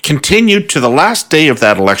people continued to the last day of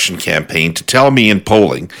that election campaign to tell me in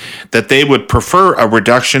polling that they would prefer a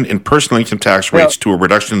reduction in personal income tax rates to a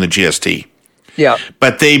reduction in the GST. Yeah.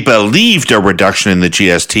 But they believed a reduction in the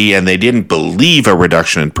GST and they didn't believe a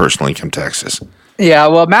reduction in personal income taxes. Yeah,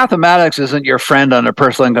 well, mathematics isn't your friend on a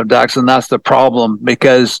personal income tax, and that's the problem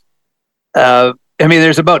because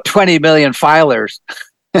there's about 20 million filers.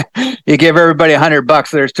 You give everybody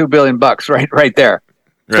 $100, there's $2 billion right there.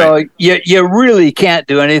 Right. So you really can't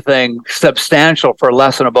do anything substantial for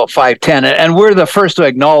less than about 510. And we're the first to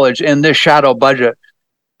acknowledge in this shadow budget,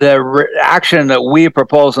 the action that we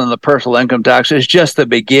propose on the personal income tax is just the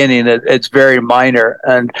beginning. It's very minor.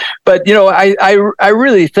 But I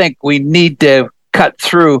really think we need to cut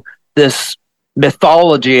through this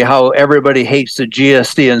mythology how everybody hates the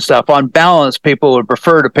GST and stuff. On balance, people would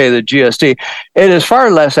prefer to pay the GST. It is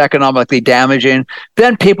far less economically damaging.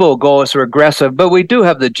 Then people will go as regressive, but we do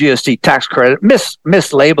have the GST tax credit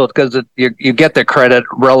mislabeled because you get the credit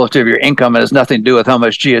relative to your income. It has nothing to do with how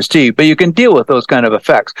much GST, but you can deal with those kind of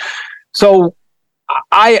effects. So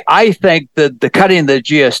I think that the cutting the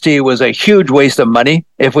GST was a huge waste of money.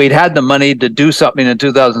 If we'd had the money to do something in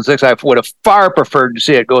 2006, I would have far preferred to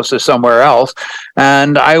see it goes to somewhere else.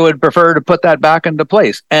 And I would prefer to put that back into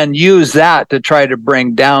place and use that to try to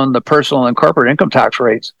bring down the personal and corporate income tax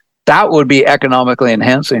rates. That would be economically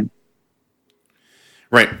enhancing.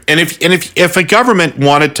 Right. And if a government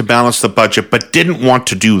wanted to balance the budget but didn't want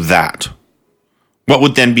to do that, what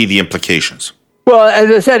would then be the implications? Well, as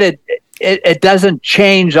I said, it doesn't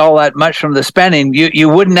change all that much from the spending. You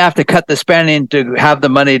wouldn't have to cut the spending to have the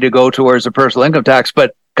money to go towards the personal income tax.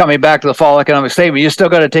 But coming back to the fall economic statement, you still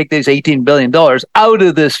got to take these $18 billion out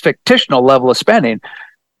of this fictional level of spending.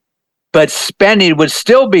 But spending would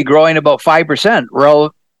still be growing about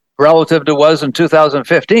 5% relative to was in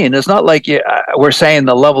 2015. It's not like we're saying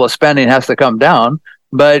the level of spending has to come down,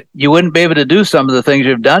 but you wouldn't be able to do some of the things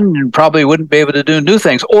you've done and probably wouldn't be able to do new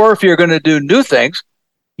things. Or if you're going to do new things,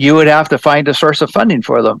 you would have to find a source of funding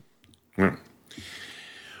for them.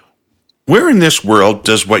 Where in this world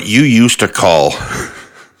does what you used to call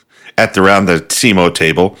around the CMO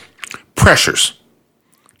table pressures,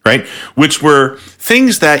 right? Which were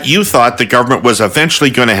things that you thought the government was eventually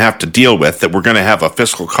going to have to deal with, that were going to have a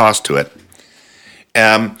fiscal cost to it.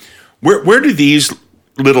 Where do these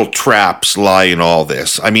little traps lie in all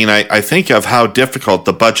this? I mean, I think of how difficult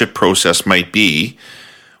the budget process might be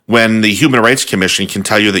when the Human Rights Commission can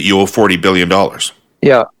tell you that you owe $40 billion.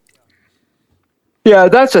 Yeah. Yeah,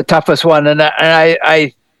 that's the toughest one. And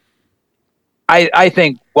I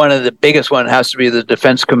think one of the biggest one has to be the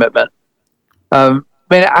defense commitment.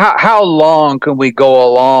 How long can we go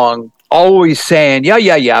along always saying,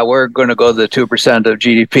 yeah, we're going to go to the 2% of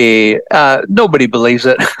GDP. Nobody believes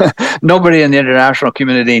it. Nobody in the international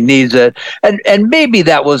community needs it. And maybe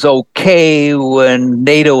that was okay when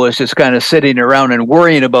NATO was just kind of sitting around and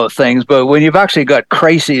worrying about things. But when you've actually got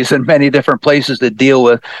crises in many different places to deal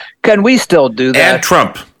with, can we still do that? And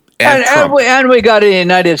Trump. And we got in the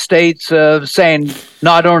United States saying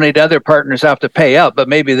not only do other partners have to pay up, but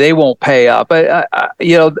maybe they won't pay up.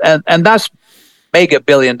 And that's mega $1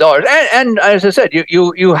 billion. And as I said,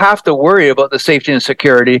 you have to worry about the safety and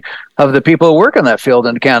security of the people who work in that field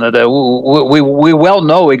in Canada. We well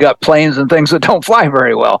know we got planes and things that don't fly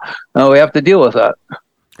very well. We have to deal with that.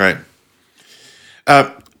 Right.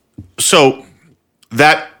 So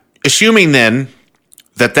that, assuming then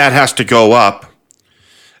that has to go up,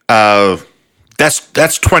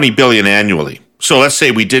 that's 20 billion annually. So let's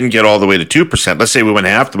say we didn't get all the way to 2%. Let's say we went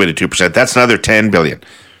half the way to 2%. That's another 10 billion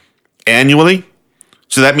annually.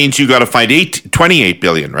 So that means you got to find 28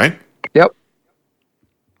 billion, right? Yep.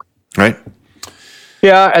 Right.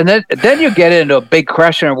 Yeah, and then you get into a big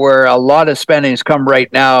question where a lot of spendings come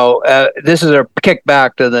right now. This is a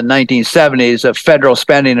kickback to the 1970s of federal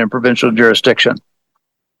spending in provincial jurisdiction.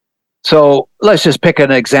 So let's just pick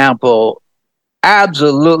an example.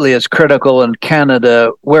 Absolutely, it's critical in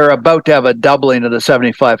Canada. We're about to have a doubling of the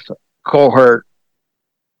 75 cohort,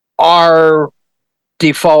 our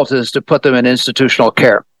default is to put them in institutional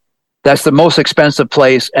care. That's the most expensive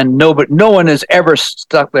place, and no one has ever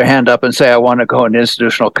stuck their hand up and say, I want to go in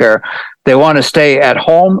institutional care. They want to stay at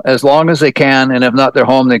home as long as they can, and if not, they're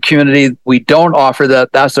home in the community. We don't offer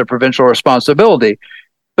that. That's a provincial responsibility.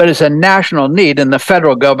 But it's a national need, and the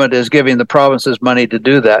federal government is giving the provinces money to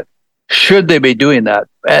do that. Should they be doing that?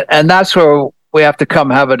 And that's where we have to come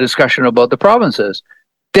have a discussion about the provinces.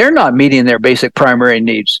 They're not meeting their basic primary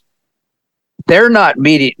needs. They're not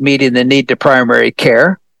meeting the need to primary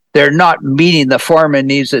care. They're not meeting the pharma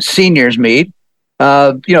needs that seniors meet.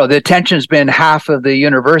 The attention's been half of the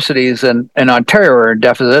universities in Ontario are in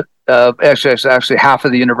deficit. Actually, half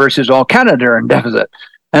of the universities in all Canada are in deficit.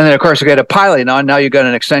 And then, of course, you get a piling on. Now you've got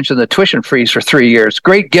an extension of the tuition freeze for 3 years.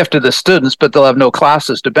 Great gift to the students, but they'll have no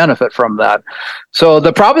classes to benefit from that. So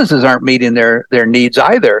the provinces aren't meeting their needs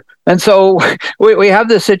either. And so we have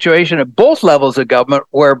this situation at both levels of government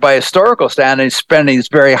where by historical standards, spending is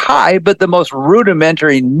very high, but the most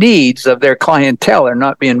rudimentary needs of their clientele are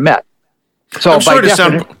not being met. So I'm sorry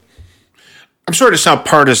to sound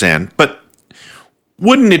partisan, but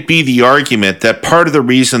wouldn't it be the argument that part of the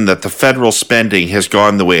reason that the federal spending has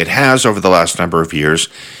gone the way it has over the last number of years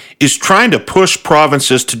is trying to push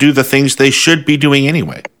provinces to do the things they should be doing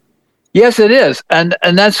anyway? Yes, it is. And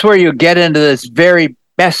that's where you get into this very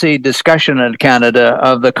messy discussion in Canada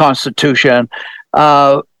of the Constitution.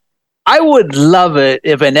 I would love it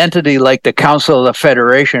if an entity like the Council of the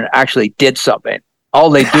Federation actually did something. All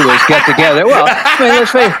they do is get together. Well,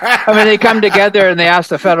 they come together and they ask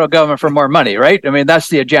the federal government for more money, right? I mean, that's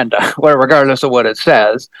the agenda, regardless of what it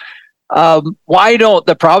says. Why don't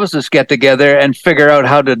the provinces get together and figure out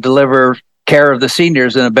how to deliver care of the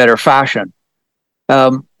seniors in a better fashion?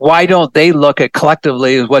 Why don't they look at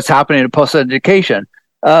collectively what's happening in post-education?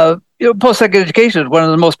 Post-secondary education is one of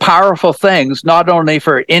the most powerful things, not only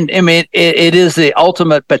for, it is the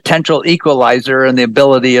ultimate potential equalizer and the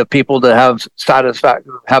ability of people to have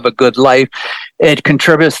have a good life. It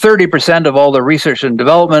contributes 30% of all the research and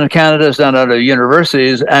development in Canada is done out of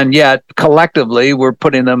universities, and yet collectively we're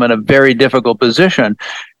putting them in a very difficult position.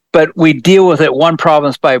 But we deal with it one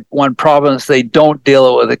province by one province. They don't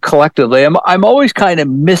deal with it collectively. I'm always kind of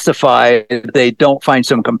mystified if they don't find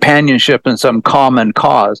some companionship and some common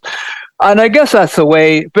cause. And I guess that's the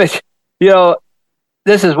way, but,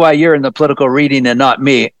 this is why you're in the political reading and not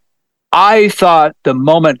me. I thought the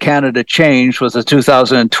moment Canada changed was the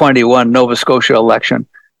 2021 Nova Scotia election,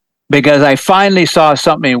 because I finally saw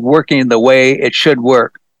something working the way it should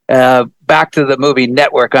work. Back to the movie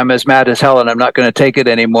Network, I'm as mad as hell and I'm not going to take it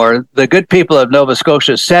anymore. The good people of Nova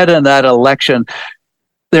Scotia said in that election,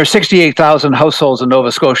 there are 68,000 households in Nova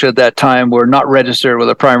Scotia at that time were not registered with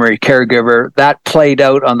a primary caregiver. That played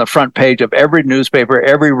out on the front page of every newspaper,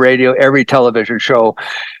 every radio, every television show.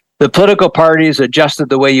 The political parties adjusted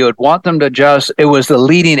the way you would want them to adjust. It was the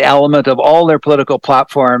leading element of all their political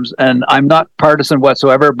platforms. And I'm not partisan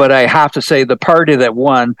whatsoever, but I have to say the party that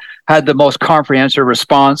won had the most comprehensive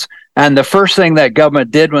response. And the first thing that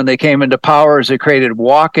government did when they came into power is they created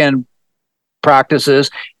walk-in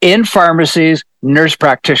practices in pharmacies, nurse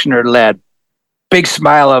practitioner led. Big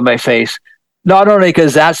smile on my face. Not only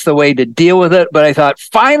because that's the way to deal with it, but I thought,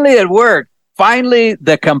 finally it worked. Finally,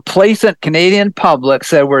 the complacent Canadian public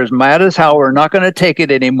said, we're as mad as hell. We're not going to take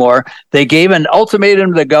it anymore. They gave an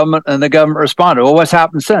ultimatum to the government, and the government responded. Well, what's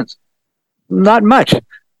happened since? Not much.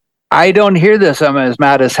 I don't hear this. I'm as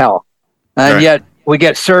mad as hell. And yet we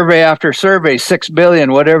get survey after survey, 6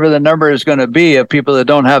 billion, whatever the number is going to be, of people that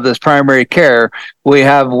don't have this primary care. We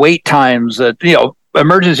have wait times that,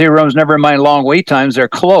 emergency rooms, never mind long wait times, they're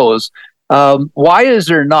closed. Why is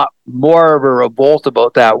there not more of a revolt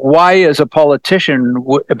about that? Why, as a politician,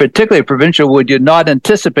 particularly provincial, would you not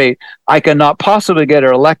anticipate I cannot possibly get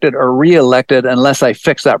elected or re-elected unless I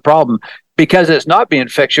fix that problem? Because it's not being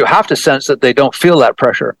fixed. You have to sense that they don't feel that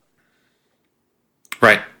pressure.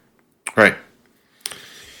 Right.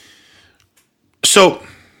 So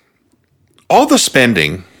all the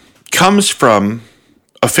spending comes from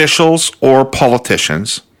officials or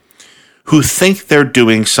politicians who think they're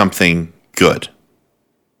doing something good,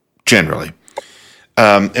 generally.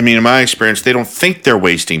 In my experience, they don't think they're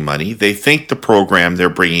wasting money. They think the program they're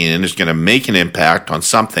bringing in is going to make an impact on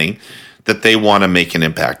something that they want to make an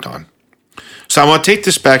impact on. So I want to take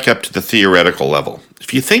this back up to the theoretical level.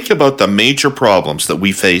 If you think about the major problems that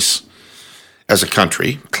we face as a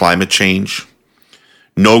country, climate change,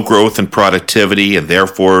 no growth in productivity, and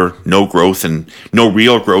therefore no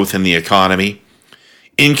real growth in the economy,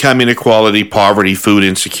 income inequality, poverty, food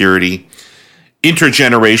insecurity,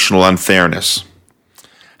 intergenerational unfairness.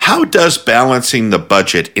 How does balancing the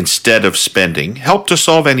budget instead of spending help to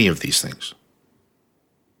solve any of these things?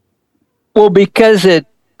 Well, because it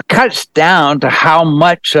cuts down to how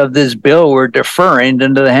much of this bill we're deferring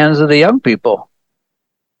into the hands of the young people.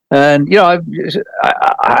 And,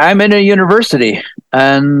 I'm in a university,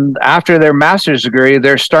 and after their master's degree,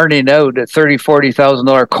 they're starting out at $30,000,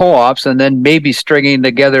 $40,000 co-ops and then maybe stringing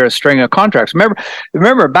together a string of contracts.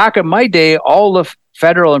 Remember back in my day, all the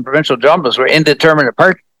federal and provincial jobs were indeterminate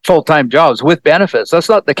full-time jobs with benefits. That's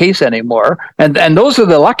not the case anymore. And those are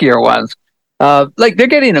the luckier ones. They're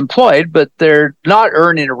getting employed, but they're not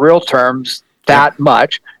earning in real terms that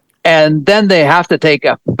much. And then they have to take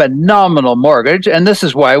a phenomenal mortgage. And this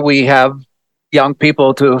is why we have young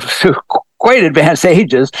people to quite advanced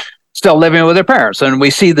ages still living with their parents. And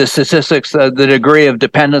we see the statistics, the degree of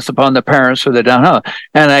dependence upon the parents for the downhill.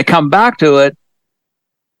 And I come back to it.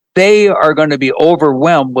 They are going to be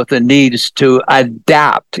overwhelmed with the needs to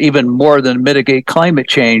adapt even more than mitigate climate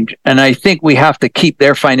change. And I think we have to keep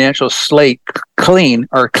their financial slate clean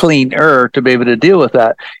or cleaner to be able to deal with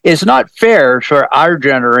that. It's not fair for our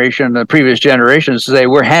generation and the previous generations to say,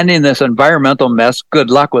 we're handing this environmental mess, good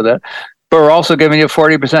luck with it, but we're also giving you a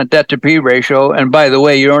 40% debt to P ratio. And by the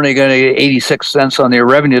way, you're only going to get 86 cents on your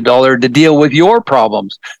revenue dollar to deal with your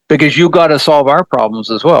problems because you got to solve our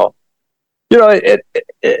problems as well.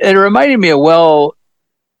 It reminded me of,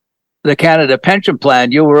 the Canada Pension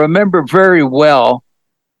Plan. You'll remember very well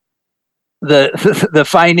the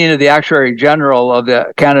finding of the Actuary General of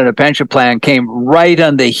the Canada Pension Plan came right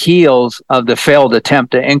on the heels of the failed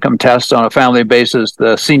attempt at income test on a family basis,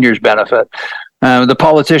 the seniors benefit. The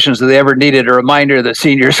politicians, if they ever needed a reminder that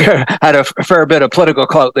seniors had a fair bit of political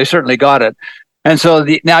clout, they certainly got it. And so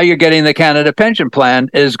now you're getting the Canada Pension Plan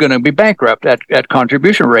is going to be bankrupt at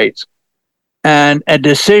contribution rates. And a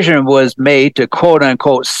decision was made to, quote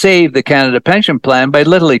unquote, save the Canada Pension Plan by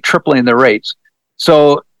literally tripling the rates.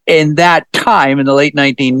 So in that time, in the late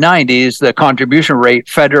 1990s, the contribution rate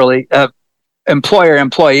federally,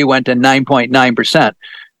 employer-employee went to 9.9%.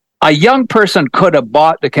 A young person could have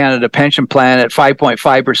bought the Canada Pension Plan at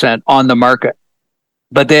 5.5% on the market,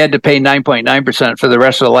 but they had to pay 9.9% for the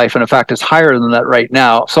rest of their life. And in fact, it's higher than that right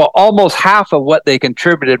now. So almost half of what they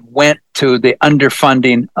contributed went to the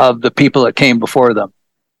underfunding of the people that came before them.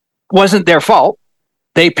 It wasn't their fault.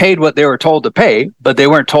 They paid what they were told to pay, but they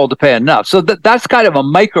weren't told to pay enough. So that's kind of a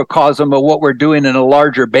microcosm of what we're doing in a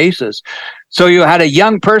larger basis. So you had a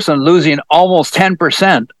young person losing almost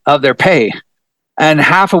 10% of their pay. And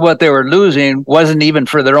half of what they were losing wasn't even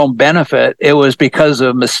for their own benefit. It was because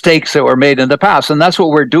of mistakes that were made in the past. And that's what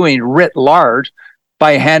we're doing writ large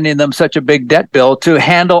by handing them such a big debt bill to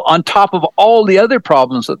handle on top of all the other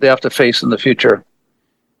problems that they have to face in the future.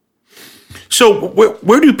 So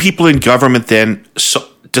where do people in government then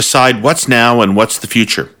decide what's now and what's the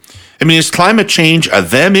future? I mean, is climate change a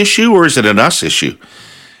them issue or is it an us issue?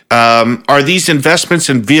 Are these investments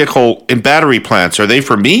in battery plants, are they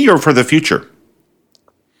for me or for the future?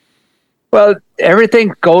 Well,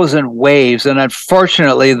 everything goes in waves, and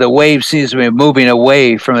unfortunately, the wave seems to be moving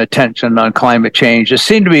away from attention on climate change. It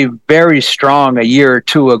seemed to be very strong a year or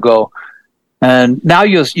two ago, and now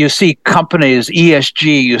you see companies,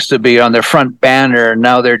 ESG used to be on their front banner, and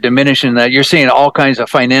now they're diminishing that. You're seeing all kinds of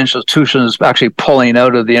financial institutions actually pulling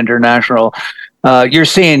out of the international. You're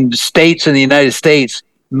seeing states in the United States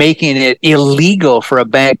making it illegal for a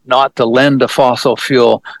bank not to lend a fossil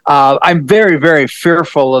fuel. I'm very, very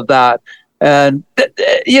fearful of that. And,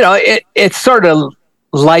 it's sort of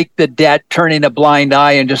like the debt turning a blind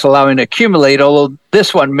eye and just allowing it to accumulate, although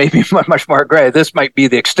this one may be much more grave. This might be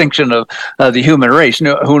the extinction of the human race.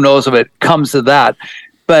 Who knows if it comes to that.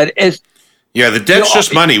 But it's... Yeah, the debt's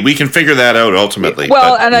just money. We can figure that out ultimately.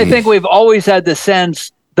 Well, and I think we've always had the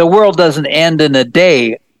sense the world doesn't end in a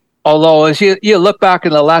day. Although, as you look back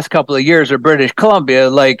in the last couple of years of British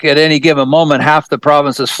Columbia, like at any given moment, half the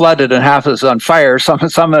province is flooded and half is on fire, some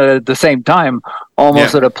at the same time,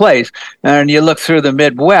 almost at a place. And you look through the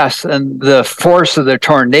Midwest and the force of the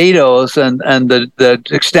tornadoes and the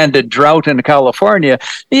extended drought in California.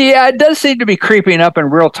 Yeah, it does seem to be creeping up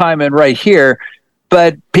in real time and right here,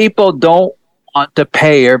 but people don't want to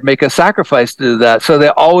pay or make a sacrifice to do that. So they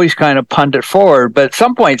always kind of punt it forward. But at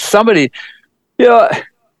some point, somebody,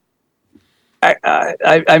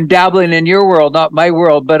 I'm dabbling in your world, not my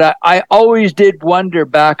world, but I always did wonder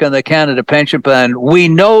back on the Canada Pension Plan. We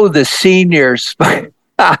know the seniors.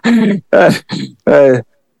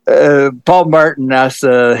 Paul Martin asked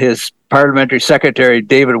his parliamentary secretary,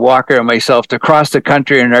 David Walker, and myself to cross the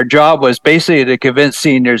country, and our job was basically to convince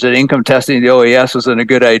seniors that income testing the OAS wasn't a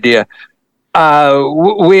good idea.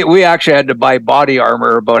 We actually had to buy body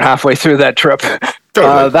armor about halfway through that trip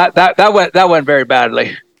Totally. That went very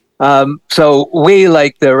badly. So we,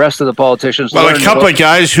 like the rest of the politicians, well, a couple of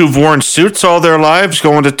guys who've worn suits all their lives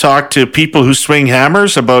going to talk to people who swing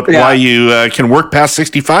hammers about why you can work past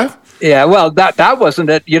 65. Yeah, well, that wasn't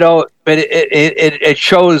it, but it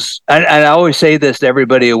shows, and I always say this to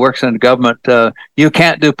everybody who works in the government, you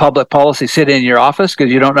can't do public policy sitting in your office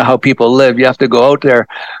because you don't know how people live. You have to go out there.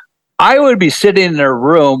 I would be sitting in a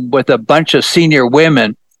room with a bunch of senior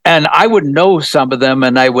women, and I would know some of them,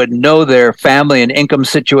 and I would know their family and income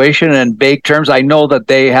situation in vague terms. I know that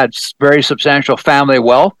they had very substantial family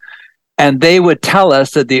wealth, and they would tell us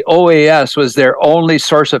that the OAS was their only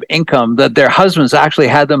source of income, that their husbands actually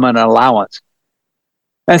had them an allowance.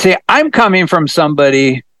 And say, I'm coming from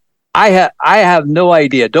somebody, I have no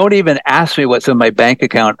idea. Don't even ask me what's in my bank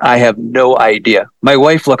account. I have no idea. My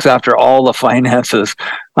wife looks after all the finances.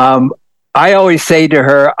 I always say to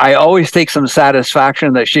her, I always take some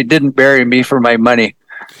satisfaction that she didn't bury me for my money.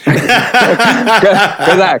 Because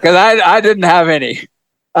I didn't have any.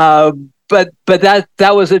 But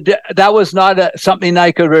that was not something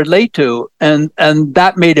I could relate to, and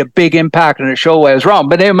that made a big impact, and it showed why I was wrong.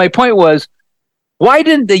 But anyway, my point was, why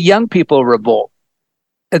didn't the young people revolt?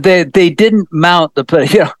 They didn't mount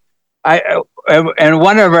the and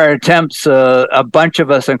one of our attempts, a bunch of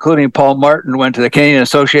us, including Paul Martin, went to the Canadian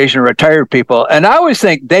Association of Retired People, and I always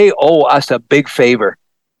think they owe us a big favor.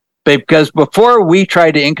 Because before we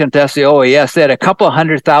tried to contest the OAS, they had a couple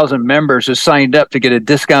 100,000 members who signed up to get a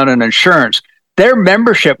discount on insurance. Their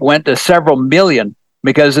membership went to several million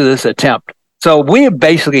because of this attempt. So we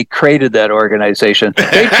basically created that organization.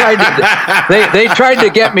 They tried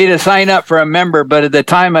to get me to sign up for a member, but at the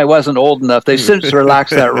time I wasn't old enough. They've since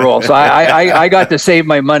relaxed that rule. So I got to save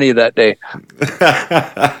my money that day.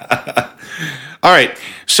 All right.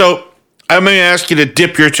 So I'm going to ask you to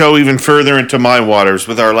dip your toe even further into my waters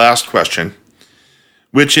with our last question,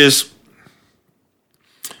 which is,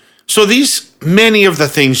 so many of the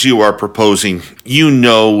things you are proposing,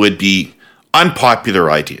 would be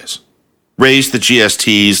unpopular ideas. Raise the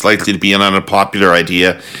GSTs, likely to be an unpopular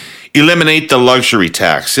idea. Eliminate the luxury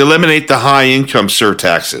tax. Eliminate the high income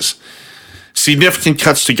surtaxes. Significant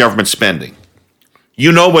cuts to government spending.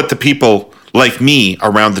 You know what the people like me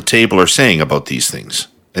around the table are saying about these things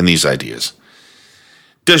and these ideas.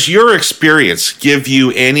 Does your experience give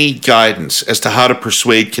you any guidance as to how to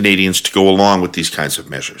persuade Canadians to go along with these kinds of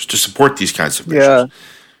measures, to support these kinds of measures?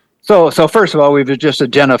 Yeah. So first of all, we've just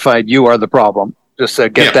identified you are the problem. Just to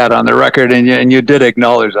get that on the record, and you did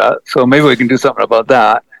acknowledge that. So maybe we can do something about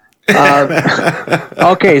that.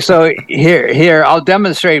 Okay, so here I'll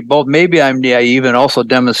demonstrate both. Maybe I'm naive, and also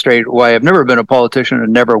demonstrate why I've never been a politician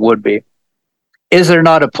and never would be. Is there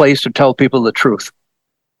not a place to tell people the truth?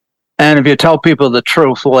 And if you tell people the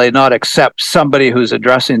truth, will they not accept somebody who's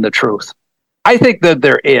addressing the truth? I think that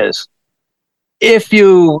there is. If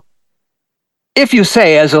you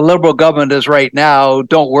say, as a Liberal government is right now,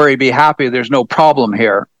 don't worry, be happy, there's no problem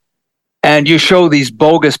here, and you show these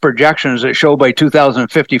bogus projections that show by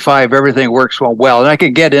 2055 everything works well, and I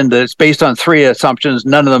could get into it's based on 3 assumptions,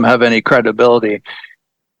 none of them have any credibility.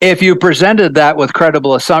 If you presented that with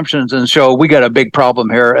credible assumptions and show we got a big problem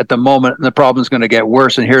here at the moment, and the problem's going to get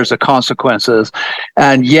worse, and here's the consequences,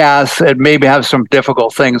 and yes, it maybe have some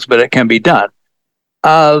difficult things, but it can be done.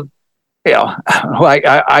 I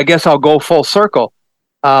guess I'll go full circle.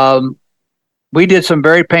 We did some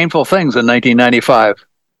very painful things in 1995.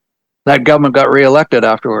 That government got reelected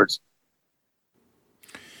afterwards.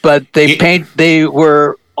 But they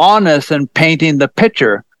were honest in painting the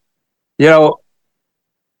picture.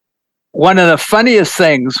 One of the funniest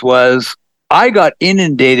things was I got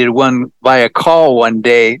inundated by a call one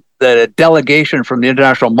day that a delegation from the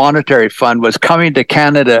International Monetary Fund was coming to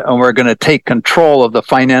Canada and we're going to take control of the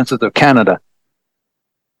finances of Canada.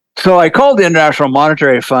 So I called the International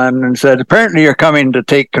Monetary Fund and said, apparently you're coming to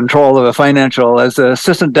take control of the financial. As the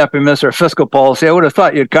Assistant Deputy Minister of Fiscal Policy, I would have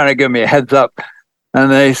thought you'd kind of give me a heads up.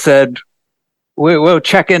 And they said, we'll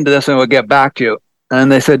check into this and we'll get back to you.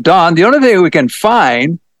 And they said, Don, the only thing we can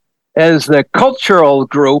find is the cultural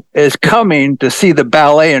group is coming to see the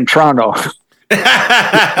ballet in Toronto.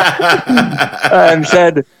 And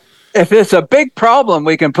said, if it's a big problem,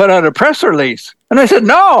 we can put out a press release. And I said,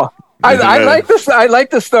 no, I like this. I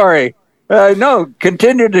like the story. No,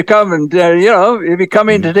 continue to come and, if you're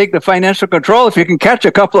coming to take the financial control, if you can catch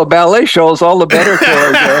a couple of ballet shows, all the better for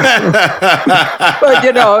it.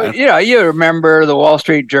 But, you remember the Wall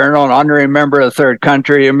Street Journal and honorary member of the Third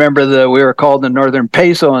Country. You remember we were called the Northern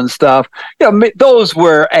Peso and stuff. Those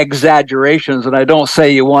were exaggerations, and I don't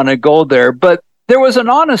say you want to go there, but there was an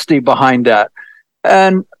honesty behind that.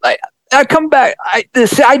 And I come back.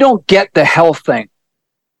 I don't get the health thing.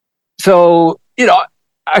 So,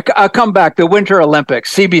 I come back, the Winter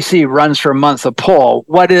Olympics, CBC runs for months a poll.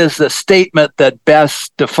 What is the statement that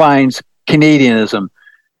best defines Canadianism?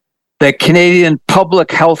 The Canadian public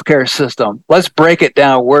healthcare system. Let's break it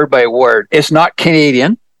down word by word. It's not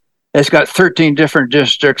Canadian. It's got 13 different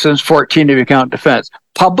jurisdictions, 14 if you count defense.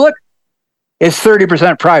 Public, it's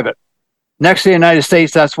 30% private. Next to the United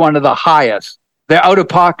States, that's one of the highest. The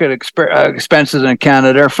out-of-pocket expenses in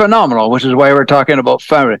Canada are phenomenal, which is why we're talking about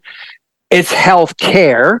family. It's health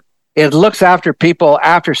care. It looks after people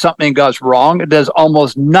after something goes wrong. It does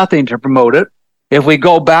almost nothing to promote it. If we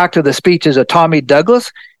go back to the speeches of Tommy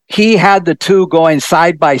Douglas, he had the two going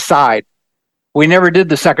side by side. We never did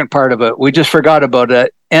the second part of it. We just forgot about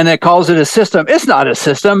it. And it calls it a system. It's not a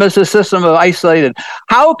system. It's a system of isolated.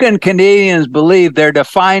 How can Canadians believe they're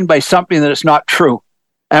defined by something that is not true?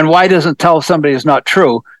 And why doesn't tell somebody it's not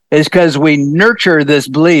true? Is because we nurture this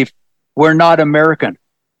belief we're not American.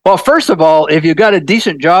 Well, first of all, if you got a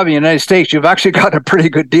decent job in the United States, you've actually got a pretty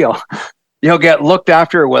good deal. You'll get looked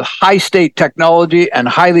after with high state technology and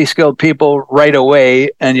highly skilled people right away,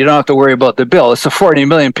 and you don't have to worry about the bill. It's the 40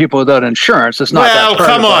 million people without insurance. It's not well,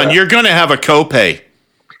 come on. You're going to have a copay.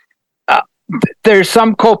 There's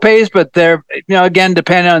some copays, but they're, again,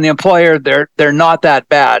 depending on the employer, they're not that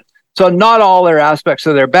bad. So not all their aspects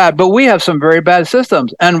of they're bad, but we have some very bad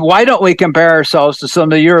systems. And why don't we compare ourselves to some of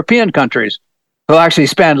the European countries who actually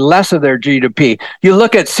spend less of their GDP? You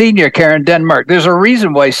look at senior care in Denmark. There's a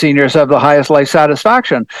reason why seniors have the highest life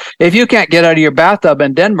satisfaction. If you can't get out of your bathtub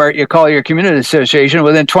in Denmark, you call your community association.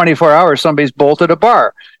 Within 24 hours, somebody's bolted a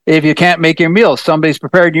bar. If you can't make your meals, somebody's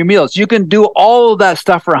prepared your meals. You can do all of that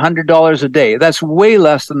stuff for $100 a day. That's way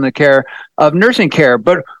less than the care of nursing care.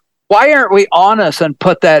 But why aren't we honest and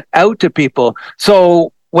put that out to people?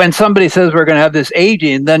 So when somebody says we're going to have this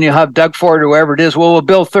aging, then you have Doug Ford or whoever it is, well, we'll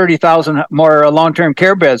build 30,000 more long-term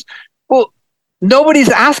care beds. Well, nobody's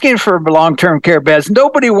asking for long-term care beds.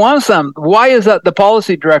 Nobody wants them. Why is that the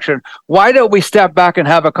policy direction? Why don't we step back and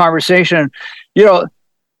have a conversation?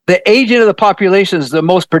 The aging of the population is the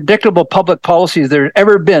most predictable public policy there's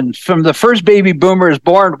ever been. From the first baby boomer is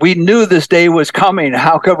born, we knew this day was coming.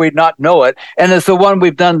 How could we not know it? And it's the one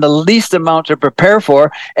we've done the least amount to prepare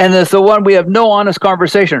for. And it's the one we have no honest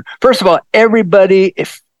conversation. First of all, everybody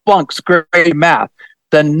flunks grade math.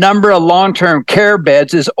 The number of long-term care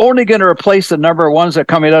beds is only going to replace the number of ones that are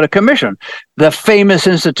coming out of commission. The famous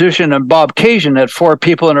institution in Bob Cajun had 4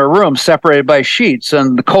 people in a room separated by sheets,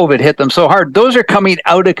 and the COVID hit them so hard. Those are coming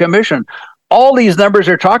out of commission. All these numbers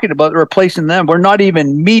are talking about replacing them. We're not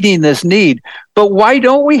even meeting this need. But why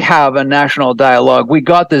don't we have a national dialogue? We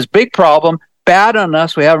got this big problem, bad on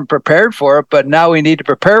us. We haven't prepared for it, but now we need to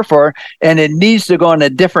prepare for it, and it needs to go in a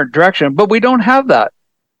different direction. But we don't have that.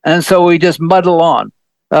 And so we just muddle on.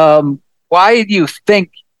 Why do you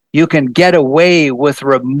think you can get away with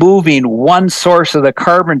removing one source of the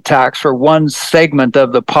carbon tax for one segment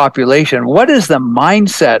of the population? What is the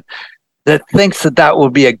mindset that thinks that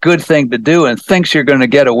would be a good thing to do and thinks you're going to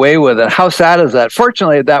get away with it? How sad is that?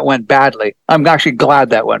 Fortunately, that went badly. I'm actually glad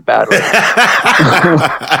that went badly.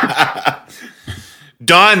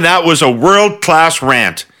 Don, that was a world-class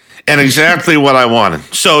rant. And exactly what I wanted.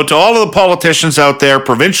 So to all of the politicians out there,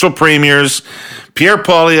 provincial premiers, Pierre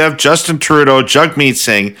Poilievre, Justin Trudeau, Jagmeet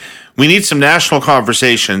Singh, we need some national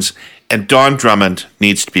conversations, and Don Drummond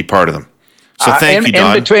needs to be part of them. So thank you,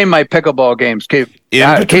 Don. In between my pickleball games. Keep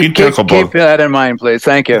pickleball. that in mind, please.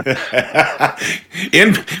 Thank you.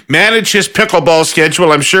 Manage his pickleball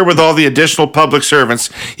schedule. I'm sure with all the additional public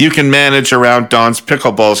servants, you can manage around Don's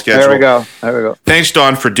pickleball schedule. There we go. Thanks,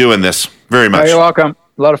 Don, for doing this very much. Oh, you're welcome.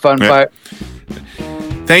 A lot of fun. Yeah. Bye.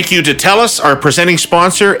 Thank you to TELUS, our presenting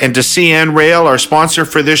sponsor, and to CN Rail, our sponsor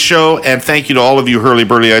for this show. And thank you to all of you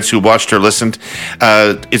hurly-burlyites who watched or listened.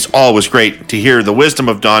 It's always great to hear the wisdom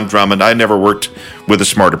of Don Drummond. I never worked with a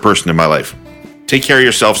smarter person in my life. Take care of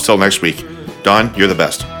yourselves till next week. Don, you're the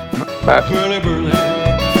best. Bye. Hurly-burly,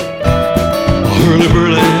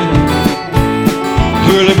 hurly-burly,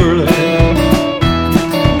 hurly-burly.